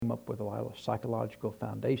come up with a lot of psychological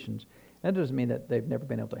foundations. That doesn't mean that they've never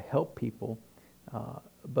been able to help people,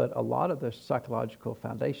 but a lot of the psychological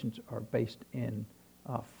foundations are based in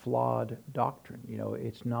flawed doctrine.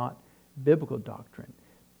 It's not biblical doctrine.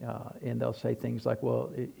 And they'll say things like,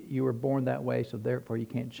 well, you were born that way, so therefore you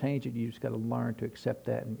can't change it. You just got to learn to accept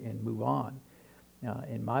that and move on.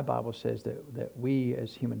 And my Bible says that we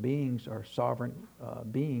as human beings are sovereign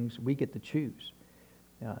beings. We get to choose.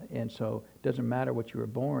 And so it doesn't matter what you were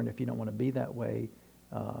born. If you don't want to be that way,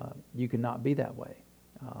 you cannot be that way.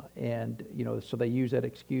 So they use that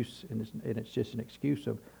excuse, and it's just an excuse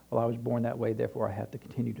of, well, I was born that way, therefore I have to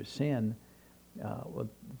continue to sin. Well,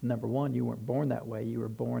 number one, you weren't born that way. You were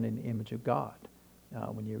born in the image of God.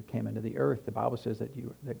 When you came into the earth, the Bible says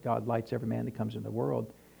that God lights every man that comes into the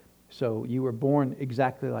world. So you were born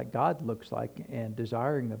exactly like God looks like and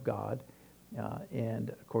desiring of God. And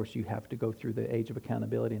of course, you have to go through the age of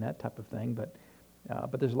accountability and that type of thing. But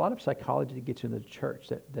there's a lot of psychology that gets into the church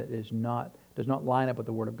that does not line up with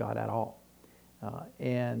the Word of God at all.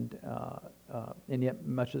 And yet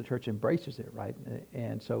much of the church embraces it, right?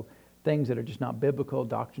 And so things that are just not biblical,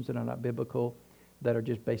 doctrines that are not biblical, that are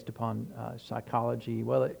just based upon psychology.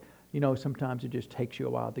 Well, sometimes it just takes you a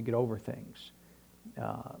while to get over things.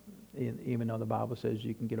 Even though the Bible says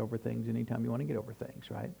you can get over things anytime you want to get over things,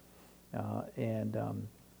 right? A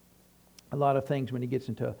lot of things when he gets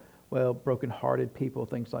into, broken-hearted people,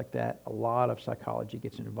 things like that, a lot of psychology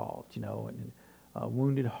gets involved, and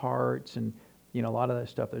wounded hearts, and, a lot of that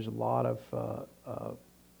stuff. There's a lot of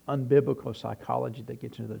unbiblical psychology that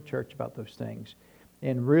gets into the church about those things.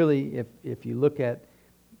 And really, if you look at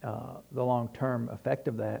the long-term effect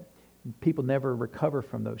of that, people never recover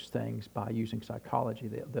from those things by using psychology.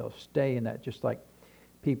 They'll stay in that, just like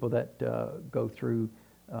people that go through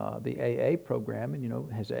the AA program,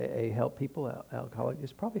 and has AA helped people? Alcoholics,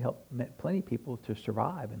 it's probably helped plenty of people to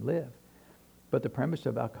survive and live. But the premise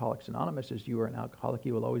of Alcoholics Anonymous is you are an alcoholic,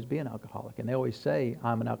 you will always be an alcoholic. And they always say,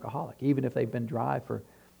 I'm an alcoholic, even if they've been dry for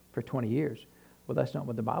 20 years. Well, that's not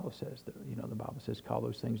what the Bible says. The Bible says, call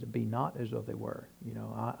those things that be not as though they were.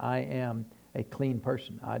 I am a clean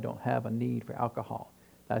person. I don't have a need for alcohol.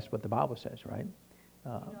 That's what the Bible says, right? I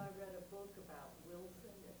read a book about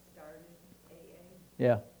Wilson that started AA.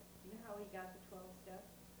 Yeah. You know how he got the 12 steps?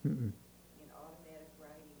 Mm-mm. In automatic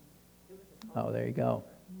writing. It was a Oh, there you go.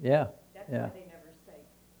 Yeah. That's yeah. why they never say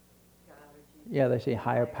God or Jesus. Yeah, they say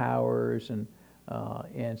higher powers, and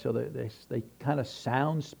so they kind of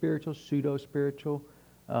sound spiritual, pseudo-spiritual,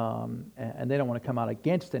 and they don't want to come out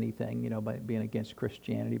against anything, by being against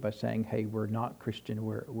Christianity, by saying, hey, we're not Christian,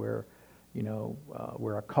 we're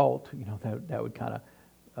a cult, that would kind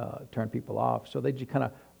of turn people off. So they just kind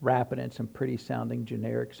of wrap it in some pretty sounding,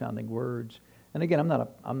 generic sounding words. And again,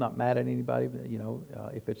 I'm not mad at anybody, but,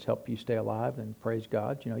 if it's helped you stay alive, then praise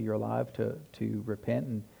God. You're alive to repent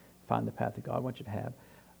and find the path that God wants you to have.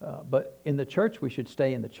 But in the church, we should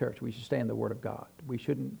stay in the church. We should stay in the Word of God. We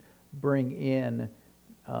shouldn't bring in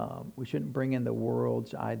the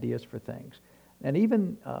world's ideas for things. And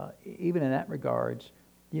even in that regards,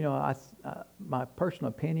 my personal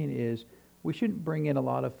opinion is we shouldn't bring in a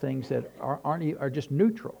lot of things that are just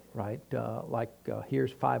neutral, right?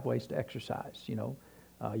 Here's 5 ways to exercise.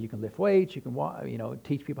 You can lift weights. You can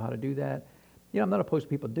teach people how to do that. I'm not opposed to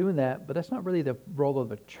people doing that, but that's not really the role of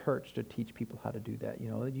the church to teach people how to do that.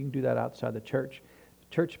 You can do that outside the church. The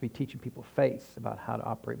church should be teaching people faith, about how to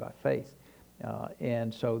operate by faith.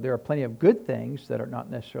 And so there are plenty of good things that are not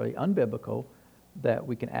necessarily unbiblical that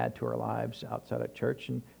we can add to our lives outside of church.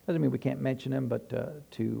 And doesn't mean we can't mention them, but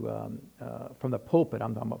from the pulpit,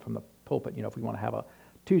 I'm talking about from the pulpit, if we want to have a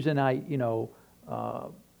Tuesday night,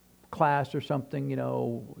 class or something,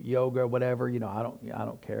 yoga, whatever, I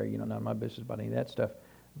don't care, none of my business about any of that stuff.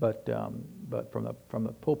 But from the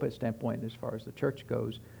pulpit standpoint, as far as the church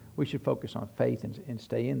goes, we should focus on faith and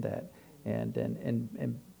stay in that. And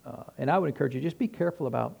I would encourage you, just be careful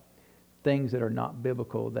about things that are not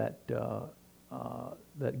biblical, that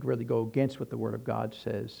really go against what the Word of God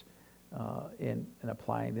says, and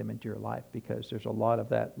applying them into your life, because there's a lot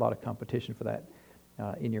of competition for that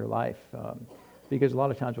in your life. Because a lot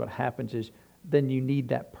of times what happens is then you need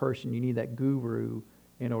that person, you need that guru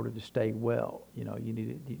in order to stay well. You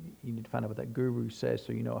need to find out what that guru says,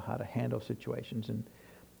 so you know how to handle situations. And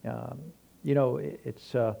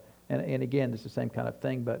it's and again, it's the same kind of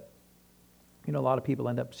thing. But a lot of people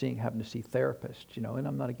end up having to see therapists. And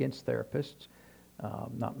I'm not against therapists.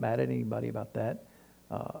 I'm not mad at anybody about that.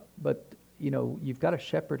 But you've got a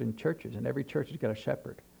shepherd in churches, and every church has got a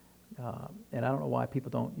shepherd. And I don't know why people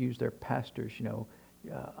don't use their pastors.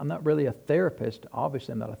 I'm not really a therapist.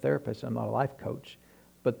 Obviously, I'm not a therapist. I'm not a life coach.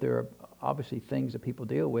 But there are obviously things that people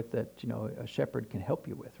deal with that, a shepherd can help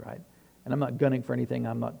you with, right? And I'm not gunning for anything.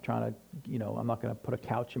 I'm not trying to, I'm not going to put a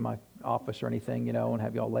couch in my office or anything, and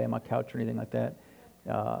have you all lay on my couch or anything like that.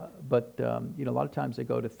 But a lot of times they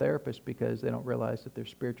go to therapists because they don't realize that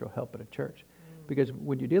there's spiritual help at a church. Because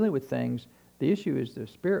when you're dealing with things, the issue is the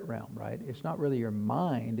spirit realm, right? It's not really your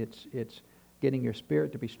mind. It's getting your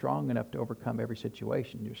spirit to be strong enough to overcome every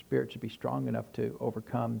situation. Your spirit should be strong enough to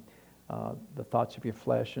overcome the thoughts of your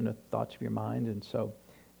flesh and the thoughts of your mind. And so,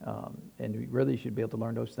 and you really should be able to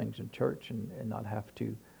learn those things in church and not have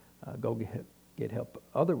to go get help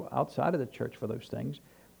outside of the church for those things.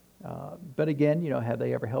 But again, have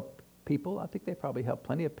they ever helped people? I think they probably helped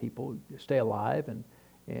plenty of people stay alive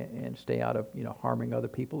and stay out of harming other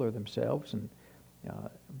people or themselves. And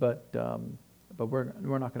but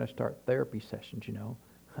we're not going to start therapy sessions,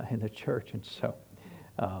 in the church. And so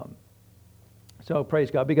so praise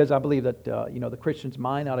God, because I believe that the Christian's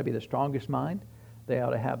mind ought to be the strongest mind. They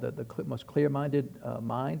ought to have the most clear-minded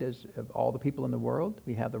mind as of all the people in the world.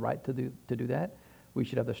 We have the right to do that. We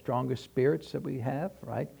should have the strongest spirits that we have,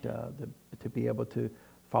 right? To be able to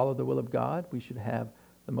follow the will of God. We should have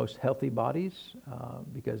the most healthy bodies,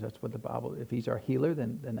 because that's what the Bible. If He's our healer,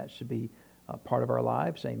 then that should be part of our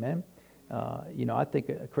lives. Amen. I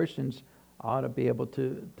think Christians ought to be able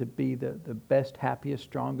to be the best, happiest,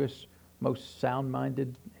 strongest, most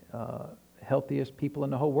sound-minded, healthiest people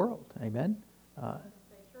in the whole world. Amen.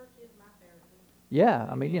 Church is my therapy.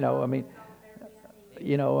 Yeah, when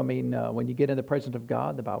you get in the presence of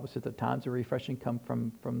God, the Bible says that times of refreshing come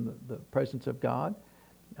from the presence of God.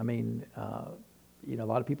 A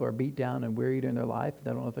lot of people are beat down and wearied in their life.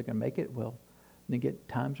 They don't know if they can make it. Well, they get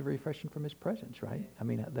times of refreshing from His presence, right?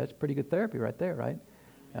 That's pretty good therapy right there, right?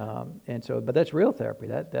 But that's real therapy.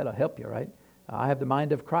 That'll help you, right? I have the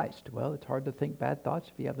mind of Christ. Well, it's hard to think bad thoughts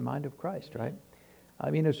if you have the mind of Christ, right?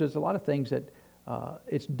 There's a lot of things that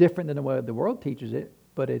it's different than the way the world teaches it,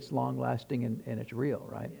 but it's long-lasting and it's real,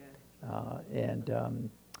 right? And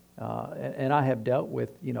I have dealt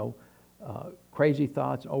with, crazy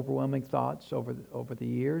thoughts, overwhelming thoughts over the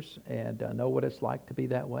years, and know what it's like to be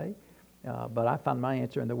that way. But I found my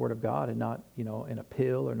answer in the Word of God, and not, in a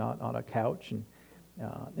pill or not on a couch.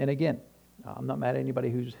 And again, I'm not mad at anybody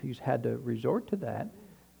who's had to resort to that,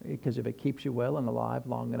 because if it keeps you well and alive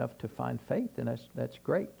long enough to find faith, then that's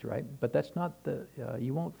great, right? But that's not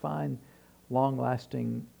you won't find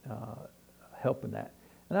long-lasting help in that.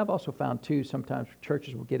 And I've also found too, sometimes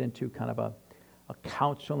churches will get into kind of a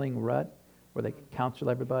counseling rut where they counsel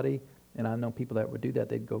everybody. And I know people that would do that.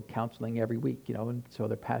 They'd go counseling every week, and so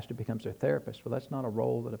their pastor becomes their therapist. Well, that's not a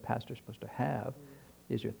role that a pastor's supposed to have,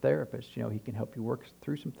 is your therapist. He can help you work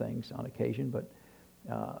through some things on occasion, but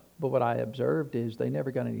what I observed is they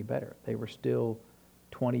never got any better. They were still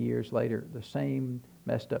 20 years later the same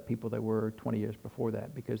messed up people they were 20 years before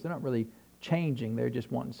that, because they're not really changing. They're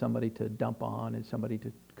just wanting somebody to dump on and somebody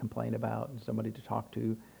to complain about and somebody to talk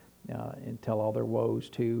to and tell all their woes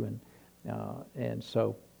to. And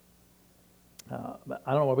so but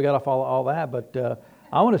I don't know where we got off all that, but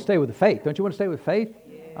I want to stay with the faith. Don't you want to stay with faith?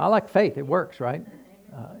 Yeah. I like faith. It works, right?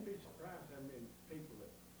 You'd be surprised how many people that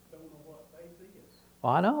don't know what faith is.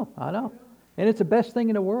 I know. And it's the best thing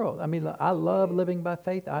in the world. I love living by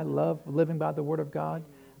faith. I love living by the Word of God.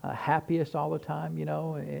 Happiest all the time,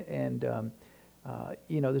 and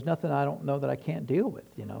there's nothing I don't know that I can't deal with.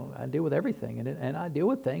 I deal with everything, and I deal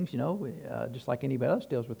with things, just like anybody else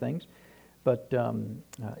deals with things. But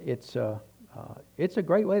it's a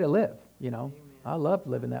great way to live. I love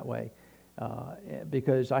living that way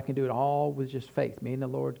because I can do it all with just faith. Me and the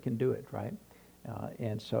Lord can do it, right?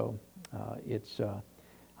 And so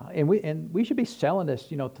and we should be selling this,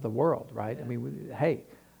 to the world, right? Hey.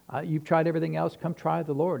 You've tried everything else. Come try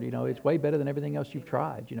the Lord. It's way better than everything else you've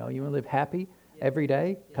tried. You want to live happy every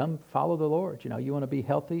day? Come follow the Lord. You want to be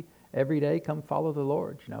healthy every day? Come follow the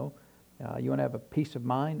Lord. You want to have a peace of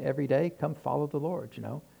mind every day? Come follow the Lord.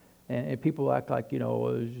 And people act like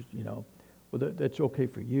well, that's okay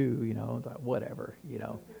for you. Like, whatever. And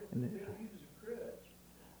They'll use a crutch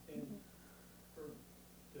and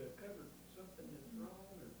to cover something that's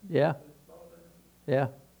wrong or yeah, that's bothering them. yeah,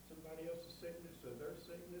 Somebody else's sickness or their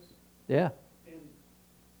sickness, yeah. and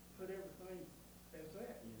put everything as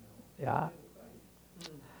that, Yeah.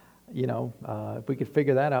 instead of faith. If we could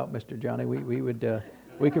figure that out, Mr. Johnny, we would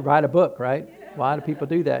we could write a book, right? Why do people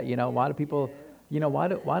do that? Why do people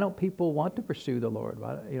why don't people want to pursue the Lord?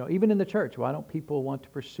 Why, even in the church, why don't people want to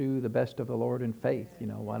pursue the best of the Lord in faith?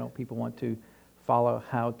 Why don't people want to follow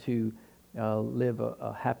how to live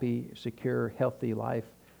a happy, secure, healthy life,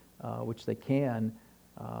 which they can,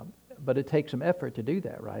 but it takes some effort to do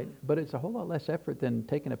that, right? But it's a whole lot less effort than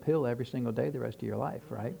taking a pill every single day the rest of your life,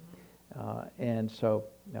 right? And so,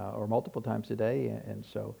 or multiple times a day. And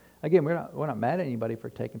so, again, we're not mad at anybody for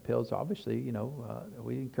taking pills. Obviously,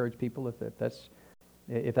 we encourage people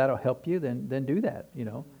if that'll help you, then do that.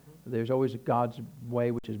 There's always God's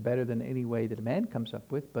way, which is better than any way that a man comes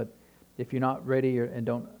up with. But if you're not ready and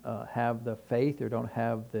don't have the faith or don't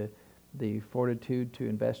have the fortitude to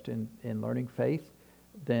invest in learning faith,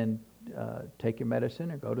 then take your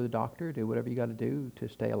medicine or go to the doctor, do whatever you got to do to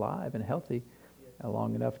stay alive and healthy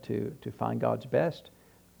long enough to find God's best.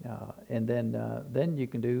 And then you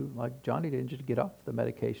can do like Johnny did, just get off the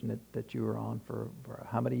medication that you were on for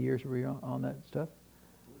how many years were you on that stuff?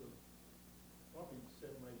 Probably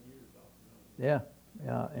 7 or 8 years off and on.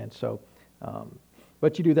 Yeah. And so,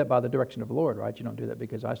 but you do that by the direction of the Lord, right? You don't do that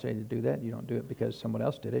because I say to do that. You don't do it because someone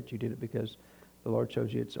else did it. You did it because the Lord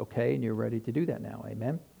shows you it's okay and you're ready to do that now.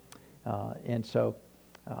 Amen. And so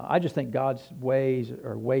I just think God's ways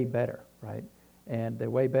are way better, right? And they're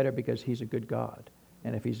way better because He's a good God.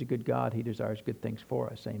 And if He's a good God, He desires good things for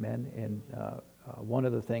us. Amen. And one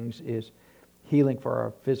of the things is healing for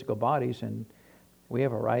our physical bodies, and we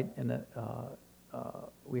have a right and a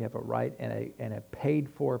paid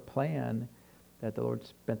for plan that the Lord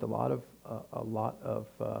spent a lot of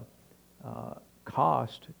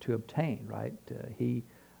cost to obtain. Right? He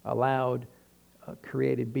allowed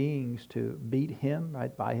created beings to beat Him.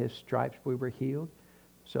 Right? By His stripes we were healed.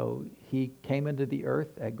 So He came into the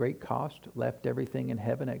earth at great cost, left everything in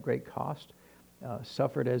heaven at great cost,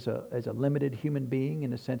 suffered as a limited human being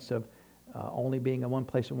in the sense of only being in one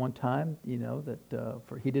place at one time. He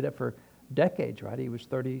did that for decades, right? He was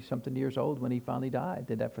 30-something years old when He finally died.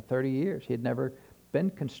 Did that for 30 years. He had never been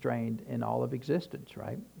constrained in all of existence,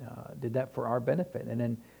 right? Did that for our benefit. And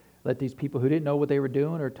then let these people who didn't know what they were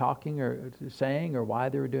doing or talking or saying or why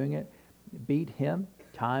they were doing it beat Him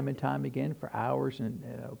time and time again for hours and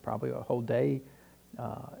probably a whole day,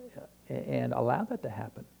 and allow that to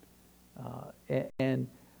happen, and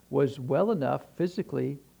was well enough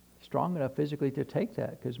physically, strong enough physically to take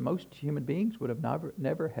that, because most human beings would have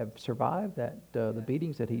never have survived that the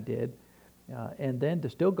beatings that He did, and then to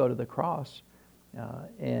still go to the cross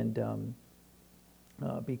and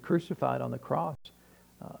be crucified on the cross.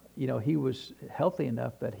 He was healthy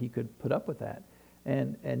enough that He could put up with that.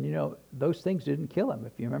 And those things didn't kill Him.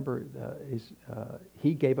 If you remember,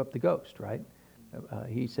 He gave up the ghost, right?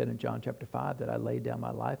 He said in John chapter 5 that I laid down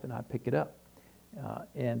my life and I pick it up.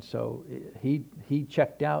 And so he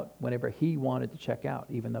checked out whenever He wanted to check out,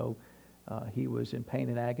 even though He was in pain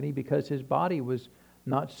and agony, because His body was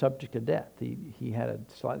not subject to death. He had a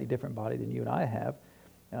slightly different body than you and I have.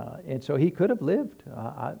 And so He could have lived.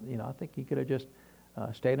 I think He could have just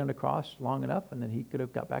stayed on the cross long enough, and then He could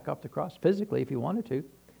have got back off the cross physically if He wanted to.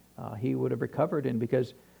 He would have recovered, and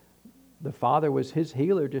because the Father was His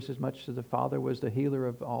healer just as much as the Father was the healer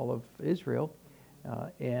of all of Israel,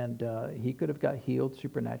 and He could have got healed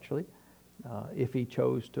supernaturally if He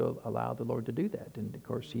chose to allow the Lord to do that. And of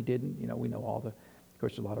course He didn't. We know of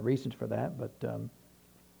course, a lot of reasons for that, but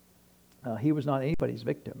He was not anybody's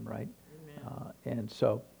victim, right? And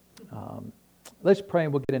so let's pray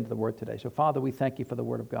and we'll get into the Word today. So, Father, we thank You for the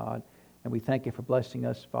Word of God, and we thank You for blessing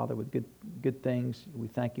us, Father, with good things. We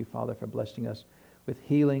thank You, Father, for blessing us with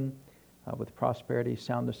healing, with prosperity,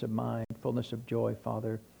 soundness of mind, fullness of joy,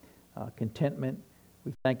 Father, contentment.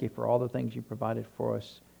 We thank You for all the things You provided for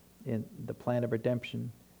us in the plan of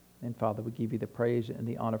redemption. And, Father, we give You the praise and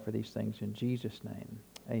the honor for these things in Jesus' name.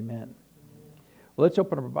 Amen. Well, let's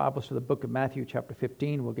open our Bibles to the book of Matthew, chapter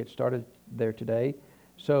 15. We'll get started there today.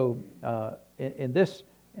 So in this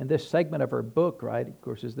segment of her book, right, of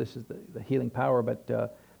course, this is the healing power,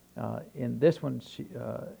 but in this one,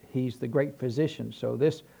 He's the great physician. So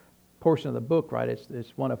this portion of the book, right,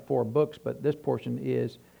 it's one of 4 books, but this portion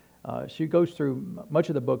is, she goes through, much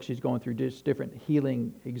of the book, she's going through just different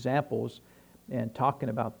healing examples and talking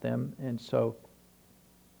about them. And so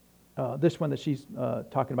this one that she's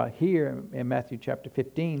talking about here in Matthew chapter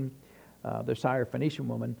 15, the Syrophoenician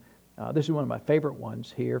woman, this is one of my favorite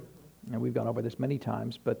ones here, and we've gone over this many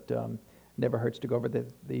times, but never hurts to go over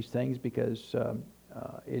these things because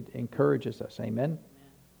it encourages us. Amen.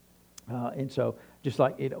 And so, just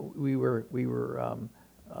like we were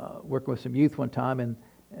working with some youth one time and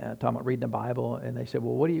talking about reading the Bible, and they said,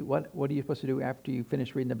 "Well, what are you supposed to do after you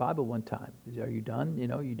finish reading the Bible one time? Are you done?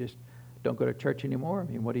 You just don't go to church anymore? I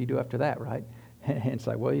mean, what do you do after that, right?" And it's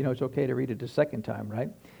like, well, it's okay to read it a second time, right?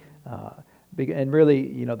 And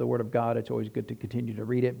really, the Word of God, it's always good to continue to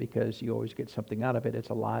read it because you always get something out of it. It's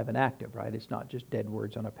alive and active, right? It's not just dead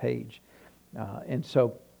words on a page. And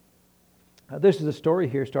so This is the story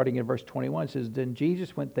here starting in verse 21. It says, Then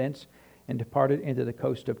Jesus went thence and departed into the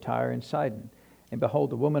coast of Tyre and Sidon. And behold,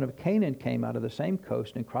 the woman of Canaan came out of the same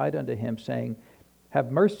coast and cried unto him, saying,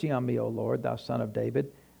 Have mercy on me, O Lord, thou son of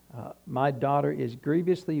David. My daughter is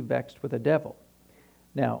grievously vexed with a devil.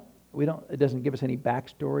 Now, it doesn't give us any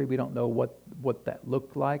backstory. We don't know what that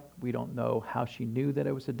looked like. We don't know how she knew that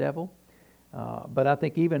it was a devil. But I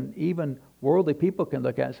think even worldly people can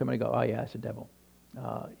look at somebody and go, oh yeah, it's a devil.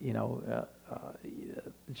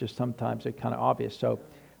 It's just sometimes it's kind of obvious. So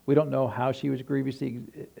we don't know how she was grievously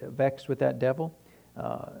vexed with that devil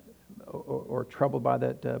or troubled by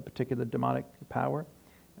that particular demonic power.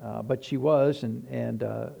 But she was, and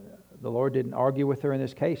the Lord didn't argue with her in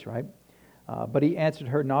this case, right? But he answered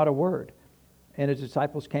her not a word. And his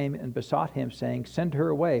disciples came and besought him, saying, Send her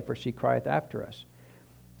away, for she crieth after us.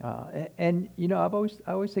 I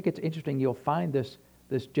always think it's interesting. You'll find this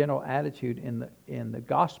general attitude in the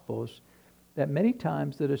Gospels, that many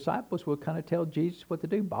times the disciples will kind of tell Jesus what to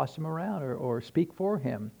do, boss him around, or speak for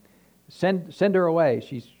him. Send her away.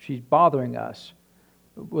 She's bothering us.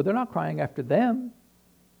 Well, they're not crying after them.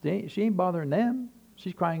 She ain't bothering them.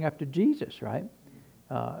 She's crying after Jesus, right?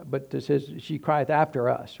 But it says she crieth after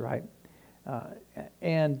us, right?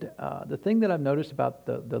 The thing that I've noticed about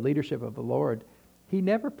the leadership of the Lord, he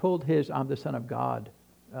never pulled his "I'm the Son of God"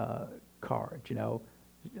 card.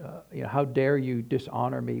 How dare you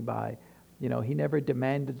dishonor me by, he never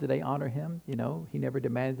demanded that they honor him. He never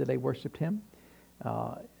demanded that they worshiped him.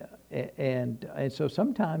 And so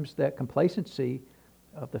sometimes that complacency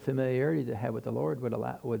of the familiarity they had with the Lord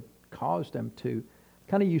would cause them to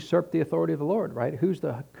kind of usurp the authority of the Lord, right? Who's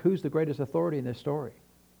the greatest authority in this story?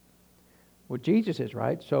 Well, Jesus is,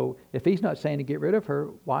 right? So if he's not saying to get rid of her,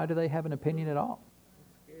 why do they have an opinion at all?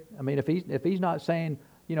 I mean, if he's not saying,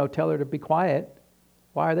 tell her to be quiet,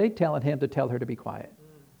 why are they telling him to tell her to be quiet?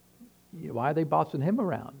 Why are they bossing him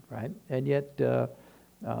around, right? And yet,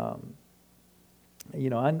 I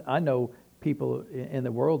know people in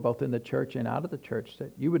the world, both in the church and out of the church,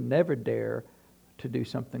 that you would never dare to do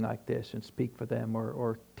something like this and speak for them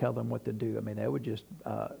or tell them what to do. I mean, they would just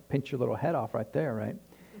pinch your little head off right there, right?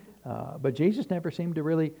 But Jesus never seemed to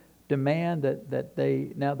really demand that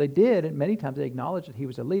they did, and many times they acknowledged that he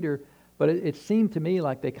was a leader, but it seemed to me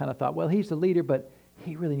like they kind of thought, well, he's the leader, but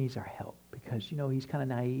he really needs our help because, he's kind of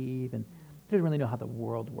naive and he doesn't really know how the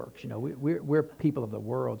world works. We're people of the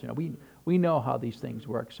world. We know how these things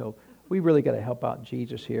work, so we really got to help out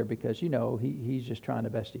Jesus here because, he's just trying the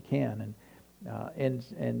best he can.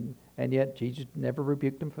 And yet Jesus never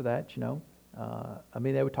rebuked him for that,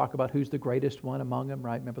 they would talk about who's the greatest one among them,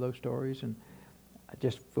 right? Remember those stories? And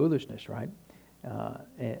just foolishness, right?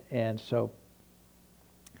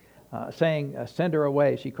 Saying, Send her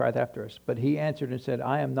away, she cried after us. But he answered and said,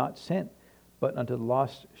 I am not sent, but unto the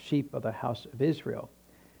lost sheep of the house of Israel.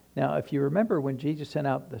 Now, if you remember when Jesus sent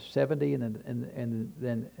out the 70, and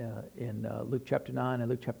then in Luke chapter 9 and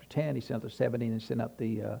Luke chapter 10, he sent out the 70 and sent out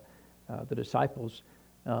the disciples,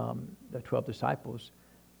 the 12 disciples.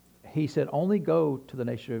 He said, only go to the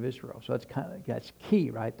nation of Israel. So that's key,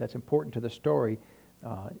 right? That's important to the story.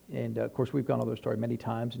 Of course, we've gone over the story many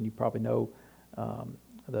times, and you probably know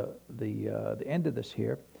the end of this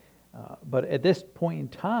here. But at this point in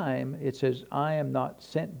time, it says, I am not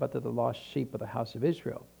sent but to the lost sheep of the house of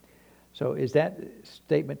Israel. So is that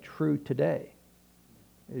statement true today?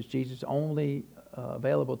 Is Jesus only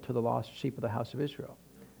available to the lost sheep of the house of Israel?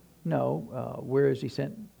 No. Where is he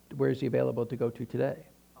sent? Where is he available to go to today?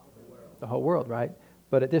 The whole world, right?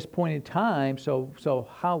 But at this point in time, so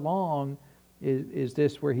how long is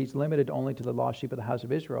this where he's limited only to the lost sheep of the house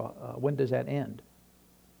of Israel? When does that end?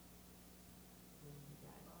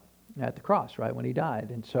 At the cross, right? When he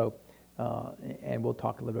died. And so, and we'll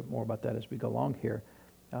talk a little bit more about that as we go along here.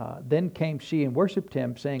 Then came she and worshipped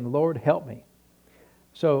him, saying, Lord, help me.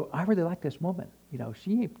 So I really like this woman.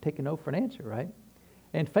 She ain't taking no for an answer, right?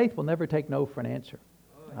 And faith will never take no for an answer.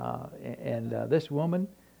 This woman,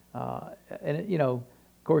 of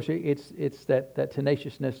course, it's that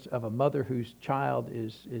tenaciousness of a mother whose child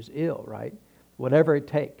is ill, right? Whatever it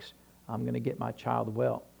takes, I'm going to get my child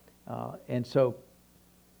well.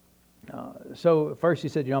 So first he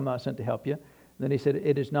said, I'm not sent to help you. And then he said,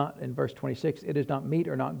 it is not, in verse 26, it is not meet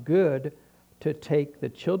or not good to take the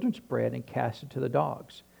children's bread and cast it to the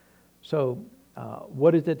dogs. So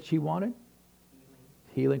what is it she wanted?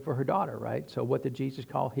 Healing for her daughter, right? So what did Jesus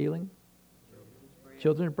call healing?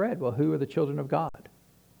 Children's bread. Well, who are the children of God?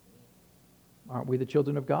 Aren't we the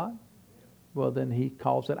children of God? Well, then he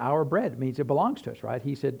calls it our bread. It means it belongs to us, right?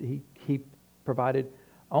 He said he provided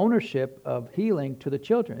ownership of healing to the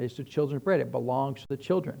children. It's the children's bread. It belongs to the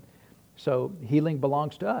children. So healing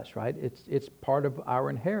belongs to us, right? It's part of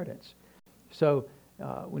our inheritance. So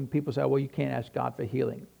when people say, well, you can't ask God for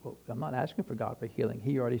healing. Well, I'm not asking for God for healing.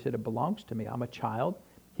 He already said it belongs to me. I'm a child.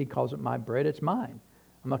 He calls it my bread. It's mine.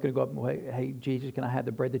 I'm not going to go up and say, hey, Jesus, can I have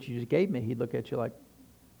the bread that you just gave me? He'd look at you like,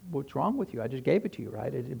 what's wrong with you? I just gave it to you,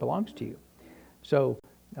 right? It belongs to you. So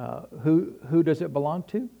who does it belong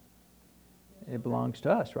to? It belongs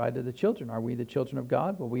to us, right? To the children. Are we the children of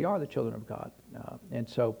God? Well, we are the children of God. And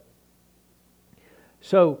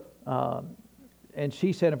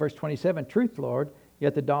she said in verse 27, truth, Lord,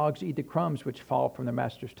 yet the dogs eat the crumbs which fall from their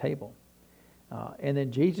master's table. And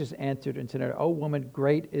then Jesus answered and said, O woman,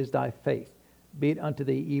 great is thy faith. Be it unto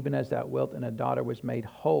thee even as thou wilt. And a daughter was made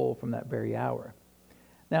whole from that very hour.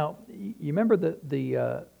 Now, you remember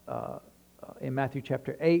in Matthew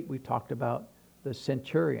chapter 8, we talked about the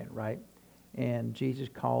centurion, right? And Jesus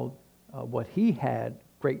called what he had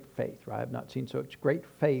great faith, right? I've not seen such great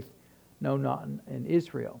faith, no, not in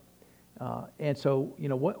Israel. And so,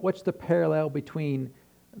 what's the parallel between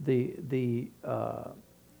the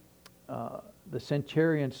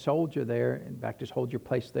centurion soldier there? In fact, just hold your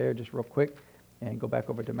place there just real quick and go back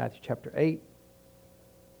over to Matthew chapter 8.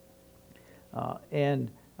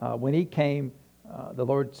 When he came, the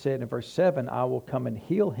Lord said in verse 7, I will come and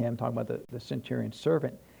heal him, talking about the centurion's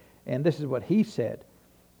servant. And this is what he said.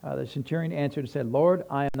 The centurion answered and said, Lord,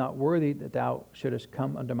 I am not worthy that thou shouldest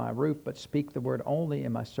come under my roof, but speak the word only,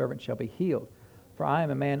 and my servant shall be healed. For I am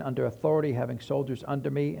a man under authority, having soldiers under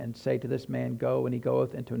me, and say to this man, go, and he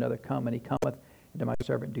goeth, and to another, come, and he cometh, and to my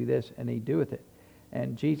servant, do this, and he doeth it.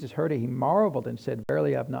 And Jesus heard it, he marveled, and said,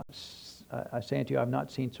 verily, I say unto you, I have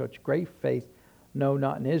not seen such great faith, no,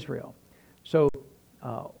 not in Israel. So,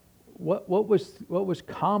 what was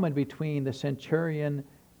common between the centurion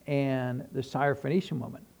and the Syrophoenician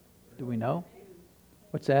woman? Do we know?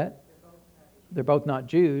 What's that? They're both not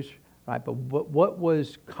Jews, right? But what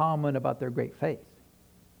was common about their great faith?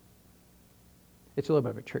 It's a little bit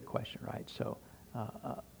of a trick question, right? So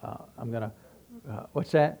I'm going to,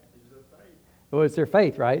 what's that? Well, it's their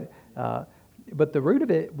faith, right? But the root of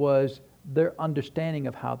it was their understanding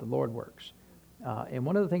of how the Lord works. And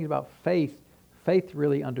one of the things about faith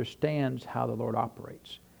really understands how the Lord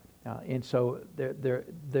operates. And so there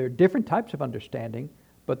are different types of understanding,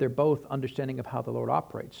 but they're both understanding of how the Lord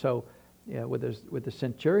operates. So with the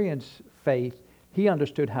centurion's faith, he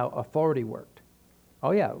understood how authority worked.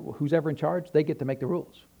 Oh yeah, who's ever in charge, they get to make the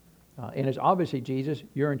rules. And it's obviously Jesus,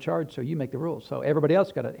 you're in charge, so you make the rules. So everybody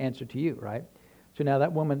else got to answer to you, right? So now the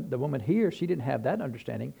woman here, she didn't have that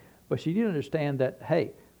understanding, but she did understand that,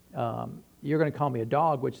 hey, you're going to call me a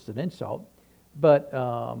dog, which is an insult. But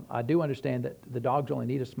I do understand that the dogs only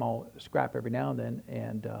need a small scrap every now and then,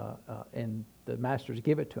 and the masters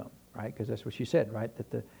give it to them, right? Because that's what she said, right?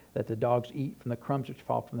 That the dogs eat from the crumbs which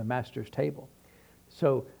fall from the master's table.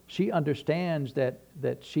 So she understands that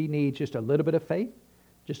she needs just a little bit of faith,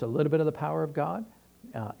 just a little bit of the power of God,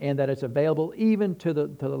 and that it's available even to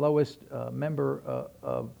the lowest member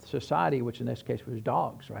of society, which in this case was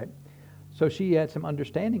dogs, right? So she had some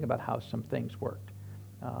understanding about how some things worked.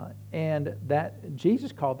 And that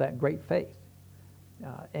Jesus called that great faith.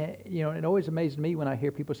 And it always amazes me when I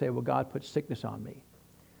hear people say, well, God put sickness on me.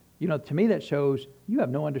 To me that shows you have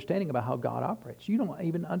no understanding about how God operates. You don't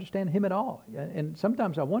even understand him at all. And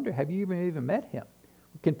sometimes I wonder, have you even met him?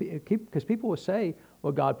 Because people will say,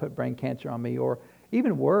 well, God put brain cancer on me. Or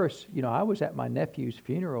even worse, I was at my nephew's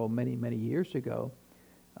funeral many, many years ago.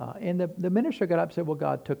 And the minister got up and said, well,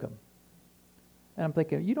 God took him. And I'm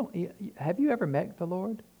thinking, have you ever met the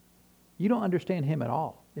Lord? You don't understand him at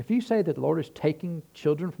all. If you say that the Lord is taking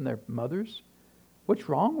children from their mothers, what's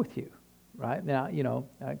wrong with you? Right? Now,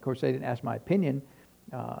 of course, they didn't ask my opinion.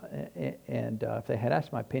 And if they had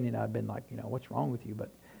asked my opinion, I'd been like, what's wrong with you?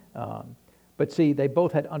 But see, they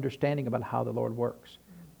both had understanding about how the Lord works.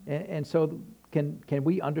 And so can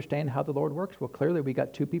we understand how the Lord works? Well, clearly we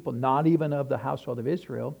got two people, not even of the household of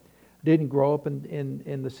Israel, didn't grow up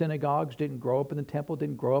in the synagogues, didn't grow up in the temple,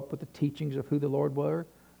 didn't grow up with the teachings of who the Lord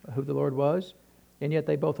was, and yet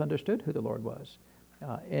they both understood who the Lord was.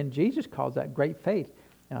 And Jesus calls that great faith.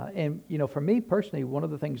 And for me personally, one of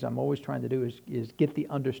the things I'm always trying to do is get the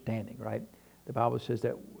understanding, right? The Bible says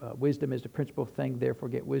that wisdom is the principal thing, therefore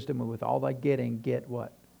get wisdom, and with all thy getting, get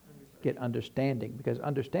what? Get understanding. Because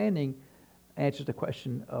understanding answers the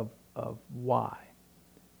question of why,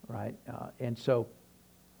 right? And so,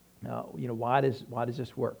 why does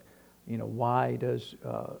this work? Why does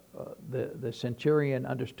the centurion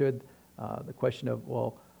understood the question of,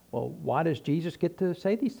 well, why does Jesus get to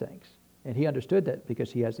say these things? And he understood that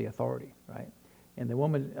because he has the authority, right? And the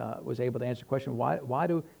woman was able to answer the question, why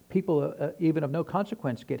do people even of no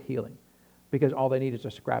consequence get healing? because all they need is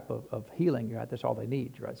a scrap of healing, right? That's all they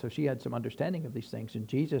need, right? So she had some understanding of these things, and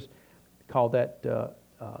Jesus called that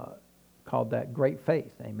great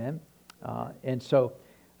faith, amen. And so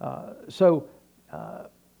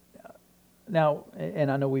now,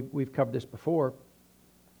 and I know we've covered this before,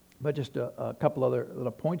 but just a couple other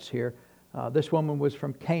little points here. This woman was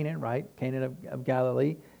from Canaan, right? Canaan of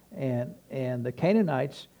Galilee, and the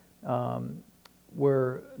Canaanites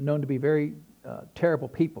were known to be very terrible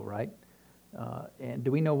people, right? And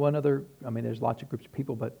do we know one other? I mean, there's lots of groups of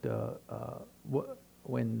people, but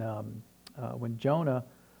when Jonah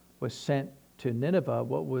was sent to Nineveh,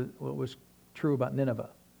 what was true about Nineveh?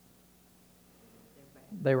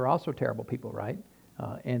 They were also terrible people, right?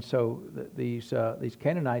 And so these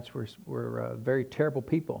Canaanites were very terrible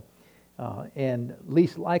people, and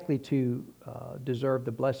least likely to deserve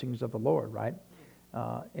the blessings of the Lord, right?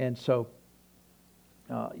 And so,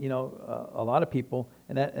 a lot of people,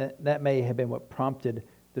 and that may have been what prompted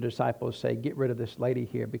the disciples to say, "Get rid of this lady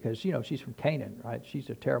here, because she's from Canaan, right? She's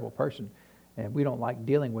a terrible person, and we don't like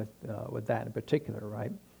dealing with that in particular,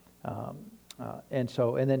 right?" And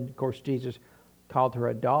then of course Jesus called her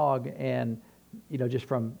a dog, and just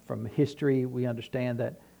from history we understand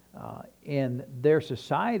that in their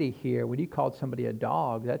society here, when you called somebody a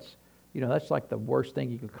dog, that's like the worst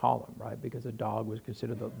thing you could call them, right? Because a dog was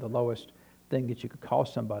considered the lowest thing that you could call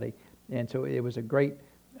somebody, and so it was a great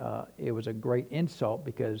insult,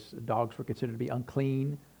 because dogs were considered to be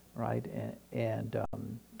unclean, right? And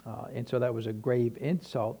so that was a grave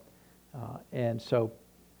insult, and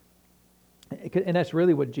that's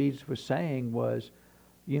really what Jesus was saying was,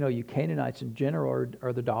 you Canaanites in general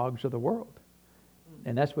are the dogs of the world.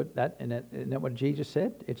 And isn't that what Jesus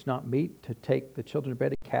said? It's not meet to take the children's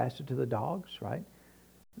bread and cast it to the dogs, right?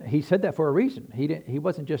 He said that for a reason. He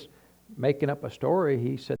wasn't just making up a story.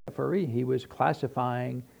 He said that for a reason. He was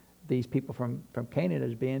classifying these people from Canaan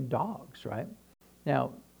as being dogs, right?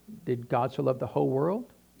 Now, did God so love the whole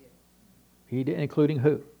world? Yes. He did, including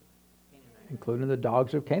who? Canaanite. Including the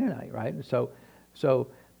dogs of Canaanite, right? And so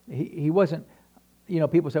he wasn't,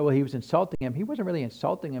 people say, well, he was insulting him. He wasn't really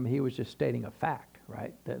insulting him. He was just stating a fact,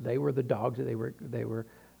 right? That they were the dogs, that they were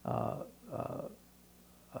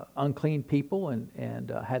unclean people,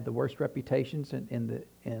 and had the worst reputations in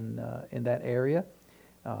that area.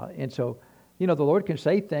 And so, the Lord can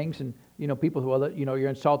say things, and people say, well, you're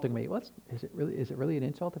insulting me. Well, is it really an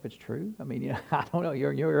insult if it's true? I mean, I don't know.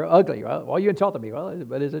 You're ugly. Well, you insulted me. Well,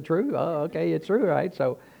 but is it true? Oh, okay, it's true, right?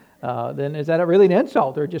 So then is that really an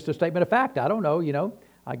insult or just a statement of fact? I don't know.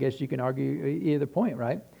 I guess you can argue either point,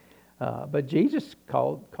 right? But Jesus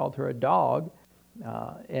called her a dog,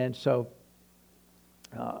 and so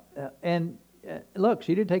look,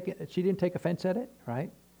 she didn't take offense at it,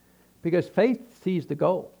 right? Because faith sees the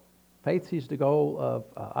goal. Faith sees the goal of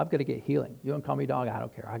I've got to get healing. You don't call me dog, I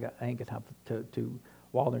don't care. I ain't got time to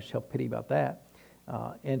wallow in self-pity about that.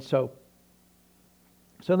 And so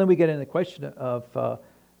then we get into the question of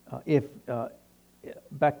if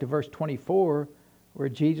back to verse 24, where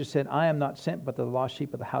Jesus said, "I am not sent but the lost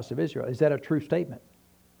sheep of the house of Israel." Is that a true statement?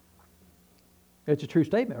 It's a true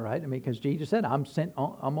statement, right? I mean, because Jesus said, I'm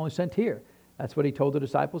only sent here. That's what he told the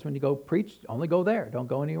disciples when you go preach, only go there. Don't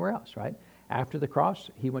go anywhere else, right? After the cross,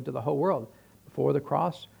 he went to the whole world. Before the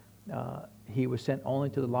cross, he was sent only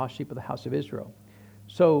to the lost sheep of the house of Israel.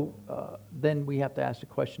 So then we have to ask the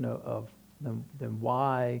question of then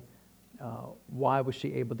why was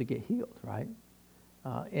she able to get healed, right?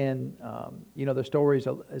 The story is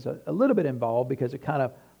a little bit involved, because it kind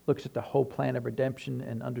of looks at the whole plan of redemption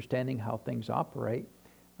and understanding how things operate.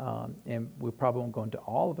 And we probably won't go into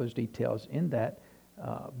all of those details in that.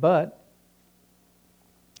 But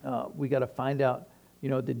we got to find out,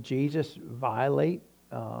 did Jesus violate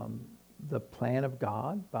the plan of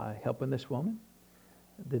God by helping this woman?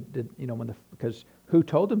 Because who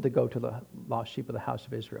told him to go to the lost sheep of the house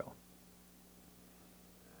of Israel?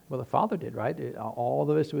 Well, the Father did, right? All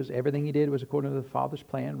of this everything he did was according to the Father's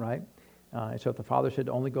plan, right? So if the Father said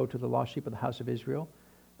only go to the lost sheep of the house of Israel,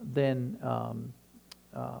 then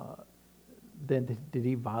did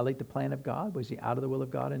he violate the plan of God? Was he out of the will of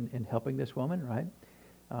God in helping this woman, right?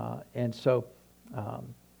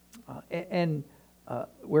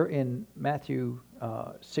 We're in Matthew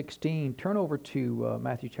 16. Turn over to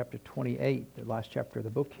Matthew chapter 28, the last chapter of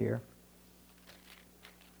the book here.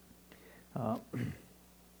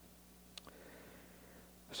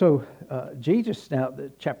 So Jesus, now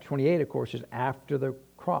chapter 28, of course, is after the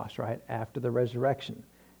cross, right? After the resurrection.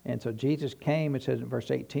 And so Jesus came, it says in verse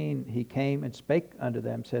 18, he came and spake unto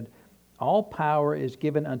them, said, all power is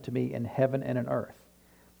given unto me in heaven and in earth.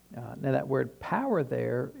 Now that word power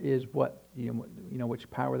there is what, you know which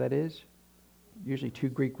power that is? usually two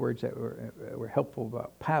Greek words that were helpful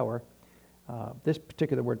about power. This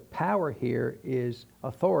particular word power here is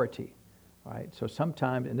authority, right? So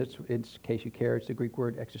sometimes, in this case you care, it's the Greek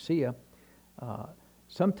word exousia.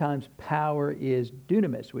 Sometimes power is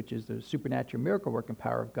dunamis, which is the supernatural miracle working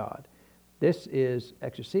power of God. This is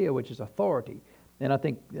exousia, which is authority. And I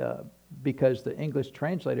think because the English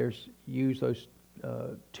translators use those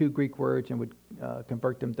two Greek words and would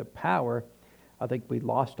convert them to power, I think we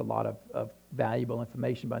lost a lot of valuable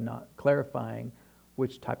information by not clarifying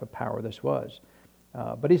which type of power this was.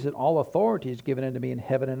 But he said, all authority is given unto me in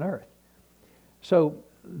heaven and earth. So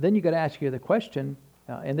then you got to ask you the question,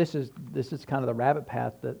 and this is kind of the rabbit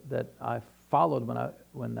path that I followed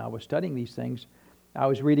when I was studying these things. I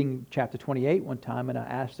was reading chapter 28 one time, and I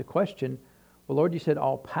asked the question, well, Lord, you said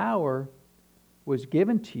all power was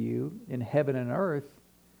given to you in heaven and earth.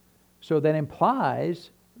 So that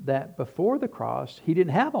implies that before the cross, he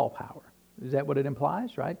didn't have all power. Is that what it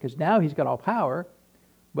implies, right? Because now he's got all power,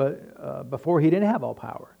 but before he didn't have all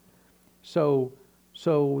power. So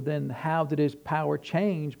then how did his power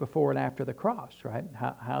change before and after the cross, right?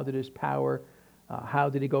 How did his power, how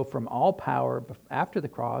did he go from all power after the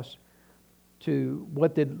cross to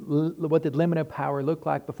what did limited power look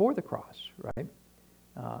like before the cross, right?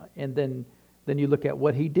 And then you look at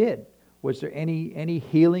what he did. Was there any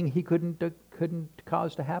healing he couldn't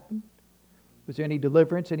cause to happen? Was there any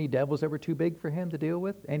deliverance, any devils that were too big for him to deal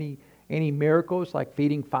with? Any miracles like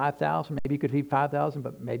feeding 5,000? Maybe he could feed 5,000,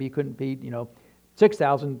 but maybe he couldn't feed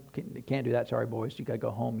 6,000. Can't do that. Sorry, boys. You got to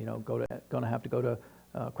go home. Going to have to go to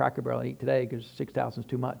Cracker Barrel and eat today because 6,000 is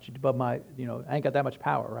too much. Above my, I ain't got that much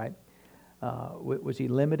power, right? Was he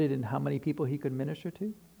limited in how many people he could minister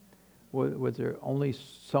to? Was there only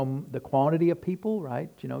the quantity of people, right?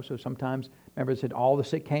 So sometimes, remember it said all the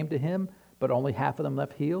sick came to him, but only half of them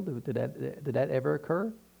left healed. Did that ever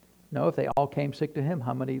occur? No, if they all came sick to him,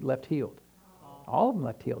 how many left healed? All of them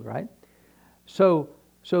left healed, right? So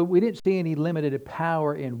we didn't see any limited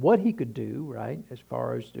power in what he could do, right? As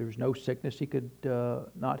far as there was no sickness he could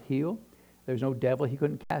not heal. There's no devil he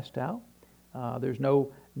couldn't cast out. There's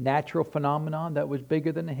no natural phenomenon that was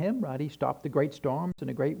bigger than him, right? He stopped the great storms and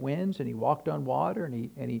the great winds, and he walked on water,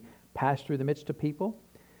 and he passed through the midst of people.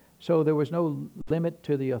 So there was no limit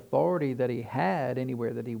to the authority that he had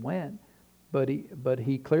anywhere that he went. But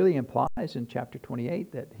he clearly implies in chapter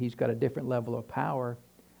 28 that he's got a different level of power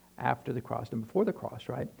after the cross than before the cross,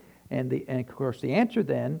 right? And of course the answer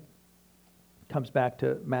then comes back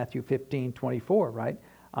to Matthew 15:24, right?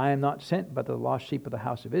 I am not sent but the lost sheep of the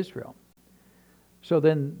house of Israel. So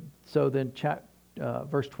then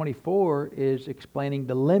verse 24 is explaining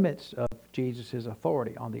the limits of Jesus'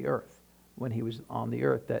 authority on the earth when he was on the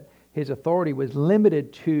earth, that his authority was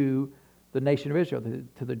limited to the nation of Israel,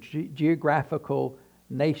 to the geographical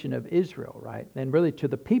nation of Israel, right? And really to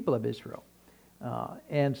the people of Israel.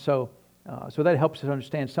 And so that helps us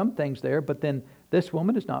understand some things there, but then this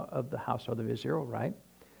woman is not of the household of Israel, right?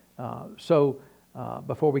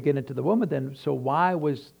 Before we get into the woman then, so why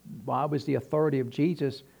was the authority of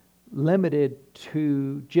Jesus limited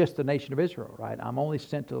to just the nation of Israel, right? I'm only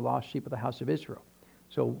sent to the lost sheep of the house of Israel.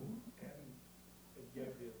 So Adam had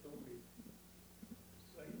gave the authority,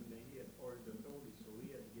 Satan, he had part of the authority, so he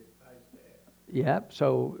had to get past that. yeah,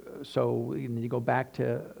 so you go back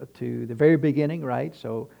to the very beginning, right?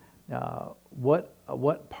 So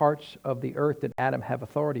what parts of the earth did Adam have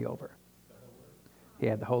authority over? He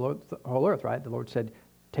had the whole earth, right? The Lord said,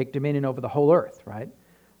 take dominion over the whole earth, right?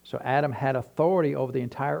 So Adam had authority over the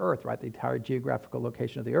entire earth, right? The entire geographical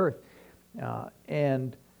location of the earth.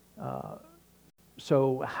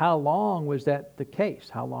 So how long was that the case?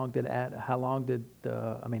 How long did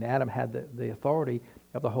Adam had the authority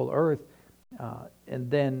of the whole earth? And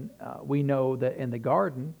then we know that in the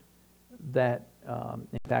garden that,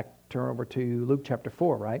 in fact, turn over to Luke chapter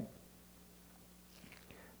 4, right?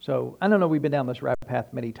 So I don't know, we've been down this rabbit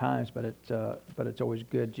path many times, but it's always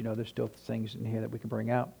good. There's still things in here that we can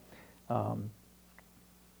bring out.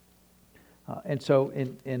 And so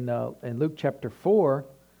in Luke chapter 4,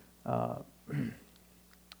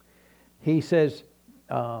 he says,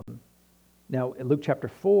 now in Luke chapter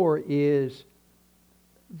 4 is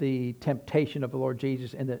the temptation of the Lord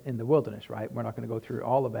Jesus in the wilderness, right? We're not going to go through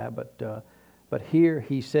all of that, but here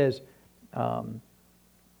he says,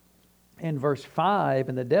 in verse 5,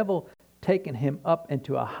 and the devil, taking him up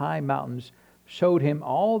into a high mountains, showed him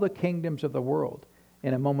all the kingdoms of the world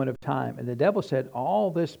in a moment of time. And the devil said,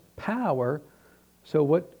 all this power. So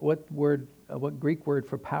what Greek word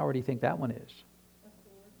for power do you think that one is?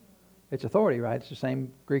 It's authority, right? It's the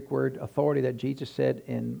same Greek word authority that Jesus said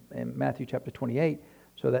in Matthew chapter 28.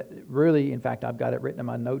 So that really, in fact, I've got it written in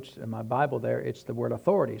my notes in my Bible there. It's the word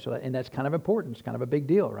authority. So and that's kind of important. It's kind of a big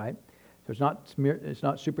deal, right? So it's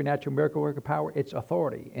not supernatural miracle worker power. It's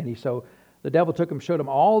authority. And so the devil took him, showed him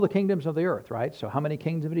all the kingdoms of the earth, right? So how many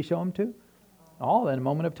kingdoms did he show him to? All in a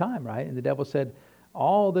moment of time, right? And the devil said,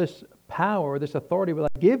 all this power, this authority will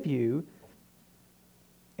I give you,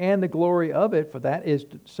 and the glory of it, for that is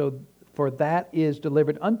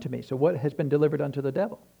delivered unto me. So what has been delivered unto the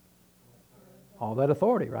devil? All that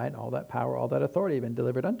authority, right? All that power, all that authority has been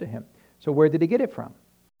delivered unto him. So where did he get it from?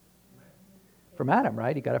 From Adam,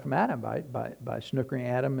 right? He got it from Adam by snookering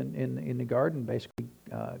Adam in the garden, basically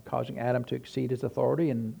causing Adam to exceed his authority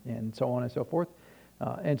and so on and so forth.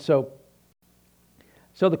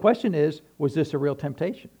 So the question is, was this a real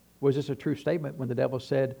temptation? Was this a true statement when the devil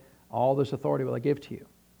said, all this authority will I give to you?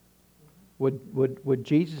 Would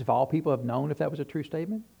Jesus, of all people, have known if that was a true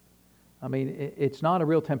statement? I mean, it's not a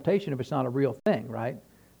real temptation if it's not a real thing, right?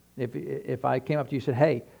 If I came up to you and said,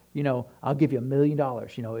 hey, I'll give you $1 million,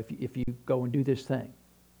 if you go and do this thing.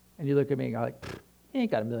 And you look at me and you're like, you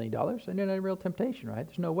ain't got $1 million. And you're not a real temptation, right?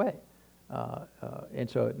 There's no way. And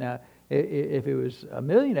so now, if it was a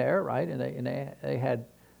millionaire, right, and they had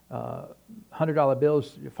 $100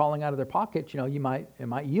 bills falling out of their pockets, it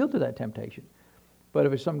might yield to that temptation. But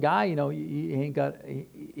if it's some guy, he ain't got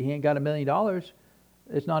 $1 million,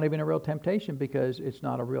 it's not even a real temptation because it's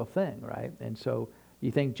not a real thing, right? And so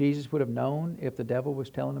you think Jesus would have known if the devil was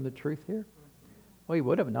telling him the truth here? Well, he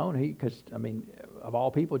would have known. Because of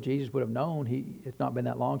all people, Jesus would have known. It's not been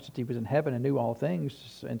that long since he was in heaven and knew all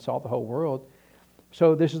things and saw the whole world.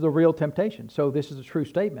 So this is the real temptation. So this is a true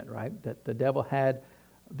statement, right? That the devil had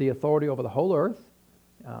the authority over the whole earth.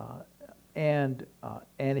 And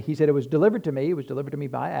he said it was delivered to me. It was delivered to me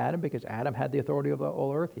by Adam because Adam had the authority over the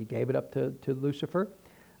whole earth. He gave it up to Lucifer.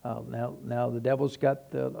 Now the devil's got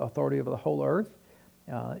the authority over the whole earth.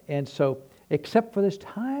 And so, except for this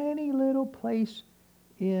tiny little place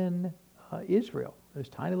in Israel, this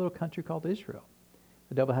tiny little country called Israel,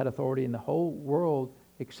 the devil had authority in the whole world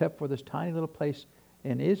except for this tiny little place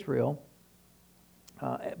in Israel.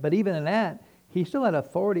 But even in that, he still had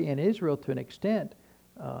authority in Israel to an extent.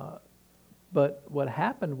 But what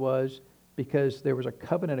happened was, because there was a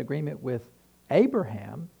covenant agreement with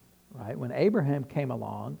Abraham, right? When Abraham came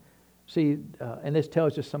along, and this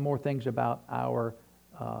tells us some more things about our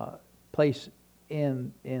place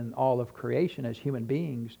in all of creation as human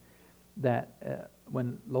beings, that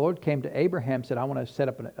when the Lord came to Abraham, said, I want to set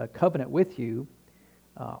up a covenant with you,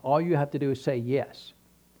 all you have to do is say yes.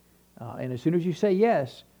 And as soon as you say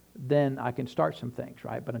yes, then I can start some things,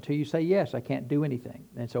 right? But until you say yes, I can't do anything.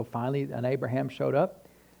 And so finally, Abraham showed up,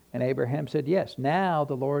 and Abraham said yes. Now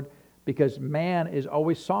the Lord, because man is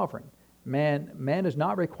always sovereign, man is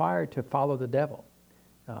not required to follow the devil.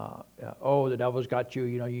 The devil's got you.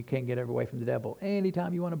 You can't get away from the devil.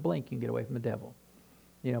 Anytime you want to blink, you can get away from the devil.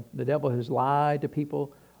 The devil has lied to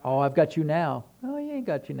people. Oh, I've got you now. Oh, he ain't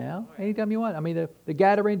got you now. Anytime you want. I mean, the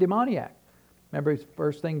Gadarene demoniac. Remember, his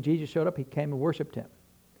first thing Jesus showed up, he came and worshipped him.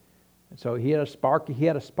 And so he had a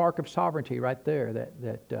spark of sovereignty right there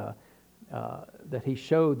that he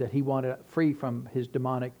showed that he wanted free from his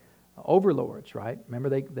demonic overlords, right? Remember,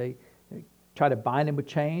 they tried to bind him with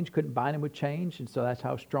chains, couldn't bind him with chains, and so that's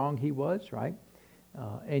how strong he was, right?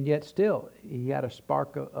 And yet still, he had a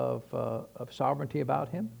spark of sovereignty about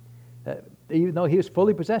him. Even though he was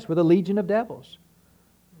fully possessed with a legion of devils,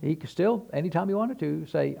 he could still, anytime he wanted to,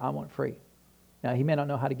 say, I want free. Now, he may not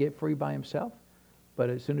know how to get free by himself, but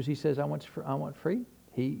as soon as he says, I want free,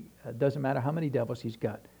 he doesn't matter how many devils he's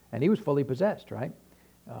got. And he was fully possessed, right?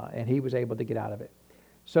 And he was able to get out of it.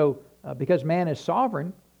 So, because man is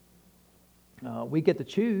sovereign, we get to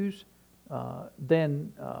choose,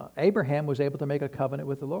 then Abraham was able to make a covenant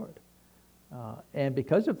with the Lord. And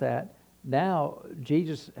because of that, now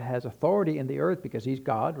Jesus has authority in the earth because he's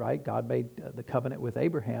God, right? God made the covenant with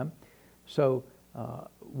Abraham. So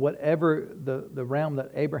whatever the realm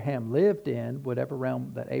that Abraham lived in, whatever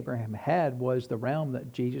realm that Abraham had, was the realm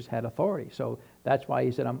that Jesus had authority. So that's why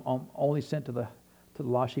he said, I'm only sent to the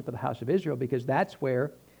lost sheep of the house of Israel, because that's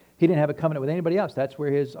where he didn't have a covenant with anybody else. That's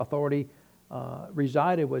where his authority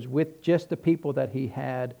resided, was with just the people that he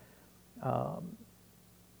had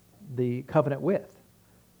the covenant with.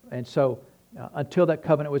 And so until that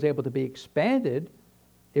covenant was able to be expanded,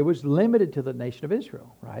 it was limited to the nation of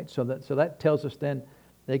Israel, right? So that tells us then,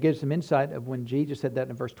 that gives some insight of when Jesus said that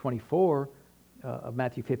in verse 24 of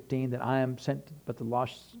Matthew 15, that I am sent but the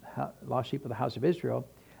lost sheep of the house of Israel.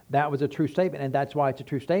 That was a true statement, and that's why it's a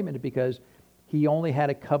true statement, because he only had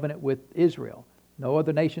a covenant with Israel. No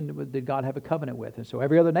other nation did God have a covenant with. And so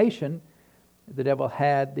every other nation, the devil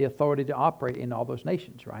had the authority to operate in all those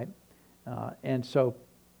nations, right? And so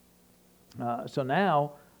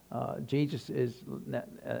now Jesus is,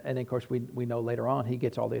 and of course we know later on he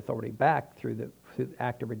gets all the authority back through the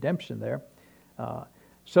act of redemption there.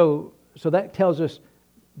 So that tells us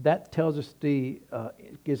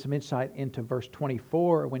gives some insight into verse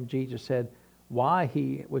 24 when Jesus said why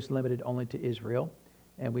he was limited only to Israel.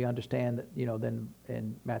 And we understand that, then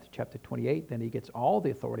in Matthew chapter 28, then he gets all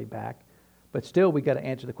the authority back. But still, we got to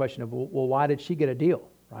answer the question of, well, why did she get a deal,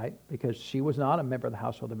 right? Because she was not a member of the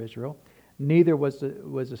household of Israel. Neither was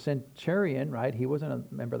the centurion, right? He wasn't a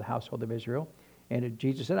member of the household of Israel. And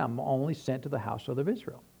Jesus said, I'm only sent to the household of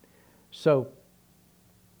Israel. So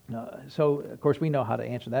of course, we know how to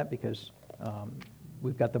answer that because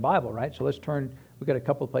we've got the Bible, right? So let's turn. We've got a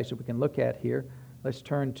couple of places we can look at here. Let's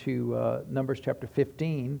turn to Numbers chapter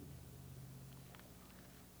 15.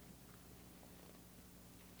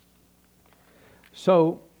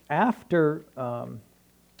 So after the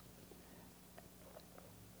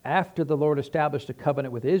Lord established a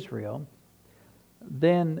covenant with Israel,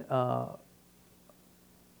 then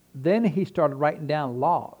he started writing down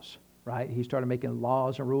laws, right? He started making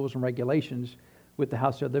laws and rules and regulations with the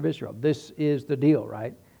household of Israel. This is the deal,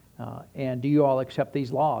 right? And do you all accept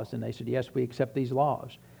these laws? And they said, yes, we accept these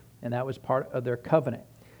laws. And that was part of their covenant.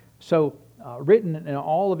 So written in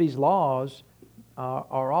all of these laws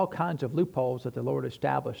are all kinds of loopholes that the Lord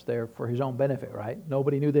established there for his own benefit, right?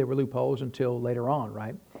 Nobody knew they were loopholes until later on,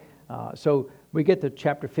 right? So we get to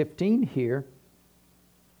chapter 15 here.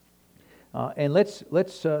 And let's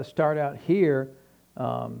start out here.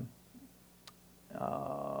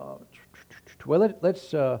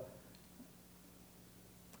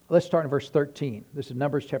 Let's start in verse 13. This is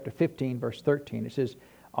Numbers chapter 15, verse 13. It says,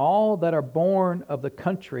 all that are born of the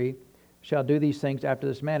country shall do these things after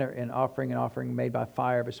this manner, an offering made by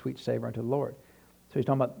fire of a sweet savor unto the Lord. So he's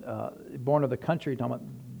talking about born of the country, talking about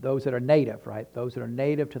those that are native, right? Those that are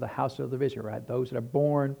native to the household of Israel, right? Those that are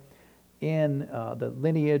born in the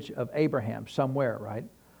lineage of Abraham somewhere, right?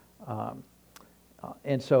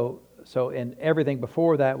 And so everything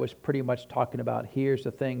before that was pretty much talking about here's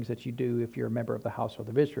the things that you do if you're a member of the household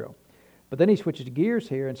of Israel. But then he switches gears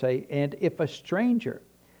here and say, and if a stranger.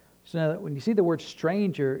 So now when you see the word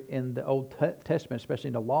stranger in the Old Testament, especially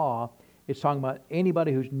in the law, it's talking about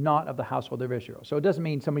anybody who's not of the household of Israel. So it doesn't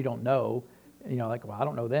mean somebody you don't know, like, well, I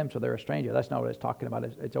don't know them, so they're a stranger. That's not what it's talking about.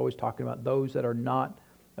 It's always talking about those that are not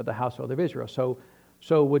of the household of Israel. So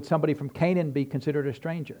would somebody from Canaan be considered a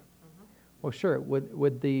stranger? Well, sure.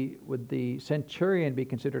 Would the centurion be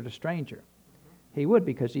considered a stranger? He would,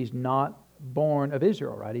 because he's not born of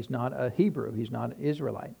Israel, right? He's not a Hebrew. He's not an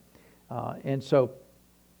Israelite. And so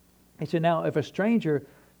he said, now if a stranger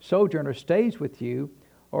sojourner stays with you,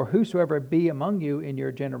 or whosoever be among you in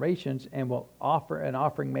your generations, and will offer an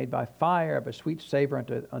offering made by fire of a sweet savor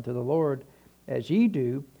unto the Lord, as ye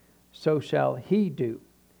do, so shall he do.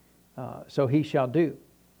 So he shall do.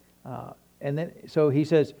 And then, so he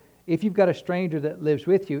says, if you've got a stranger that lives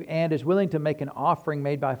with you and is willing to make an offering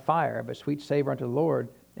made by fire of a sweet savor unto the Lord,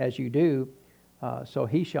 as you do, so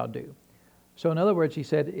he shall do. So in other words, he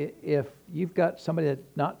said, if you've got somebody that's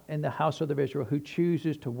not in the household of Israel who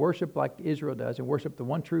chooses to worship like Israel does and worship the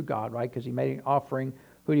one true God, right? Because he made an offering.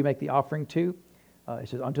 Who do you make the offering to? He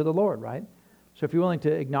says, unto the Lord, right? So if you're willing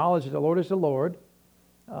to acknowledge that the Lord is the Lord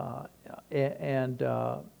and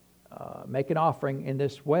make an offering in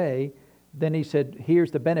this way, then he said,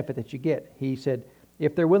 here's the benefit that you get. He said,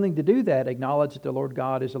 if they're willing to do that, acknowledge that the Lord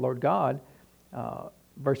God is the Lord God.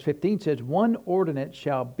 Verse 15 says, one ordinance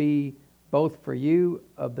shall be both for you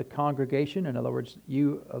of the congregation, in other words,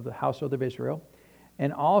 you of the household of Israel,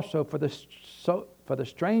 and also for the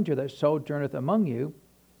stranger that sojourneth among you,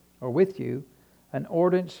 or with you, an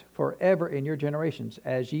ordinance forever in your generations.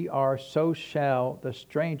 As ye are, so shall the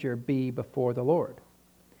stranger be before the Lord.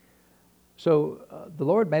 So the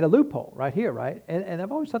Lord made a loophole right here, right? And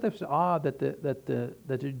I've always thought that was odd that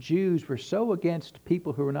the Jews were so against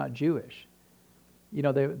people who were not Jewish.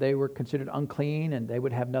 They were considered unclean and they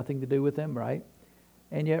would have nothing to do with them, right?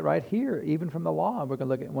 And yet right here, even from the law, we're going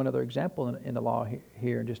to look at one other example in the law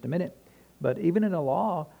here in just a minute. But even in the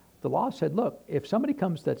law said, look, if somebody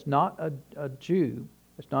comes that's not a Jew,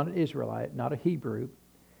 that's not an Israelite, not a Hebrew,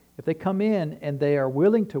 if they come in and they are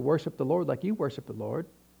willing to worship the Lord like you worship the Lord,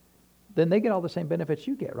 then they get all the same benefits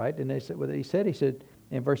you get, right? And they said, what he said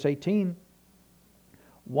in verse 18,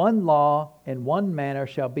 one law and one manner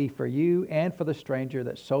shall be for you and for the stranger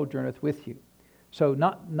that sojourneth with you. So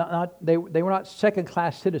they were not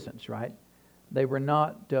second-class citizens, right? They were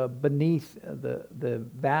not beneath the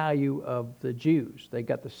value of the Jews. They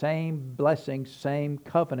got the same blessings, same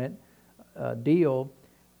covenant deal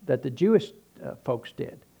that the Jewish folks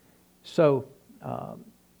did. So,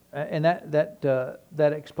 and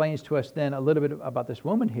that explains to us then a little bit about this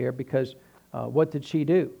woman here, because what did she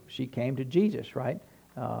do? She came to Jesus, right?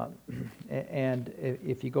 And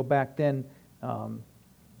if you go back then,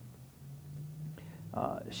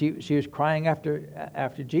 she was crying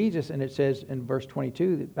after Jesus, and it says in verse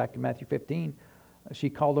 22, back in Matthew 15, she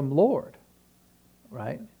called him Lord,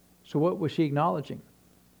 right? So what was she acknowledging?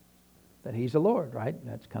 That he's the Lord, right?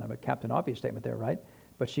 That's kind of a Captain Obvious statement there, right?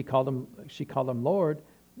 But she called him Lord,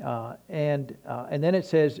 and then it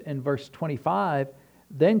says in verse 25,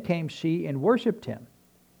 then came she and worshipped him,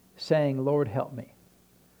 saying, Lord, help me.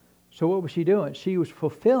 So what was she doing? She was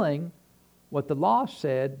fulfilling what the law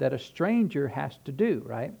said that a stranger has to do,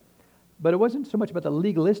 right? But it wasn't so much about the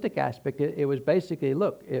legalistic aspect. It was basically,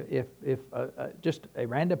 look, if just a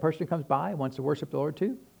random person comes by and wants to worship the Lord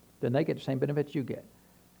too, then they get the same benefits you get.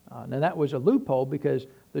 Now that was a loophole, because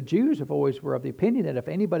the Jews have always were of the opinion that if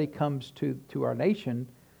anybody comes to our nation,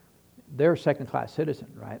 they're a second-class citizen,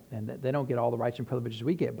 right? And they don't get all the rights and privileges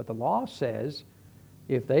we get. But the law says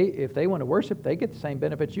if they want to worship, they get the same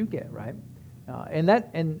benefits you get, right?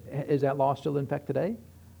 And is that law still in effect today?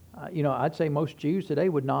 I'd say most Jews today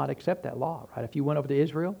would not accept that law, right? If you went over to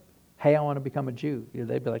Israel, hey, I want to become a Jew,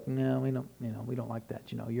 they'd be like, no, we don't like that.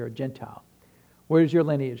 You're a Gentile. Where's your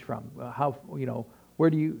lineage from? Where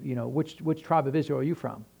do you, which tribe of Israel are you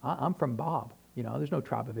from? I'm from Bob. There's no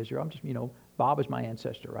tribe of Israel. I'm just, Bob is my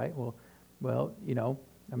ancestor, right? Well,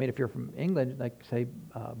 if you're from England, like say,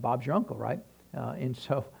 Bob's your uncle, right? And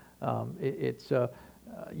so it's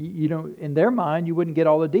in their mind, you wouldn't get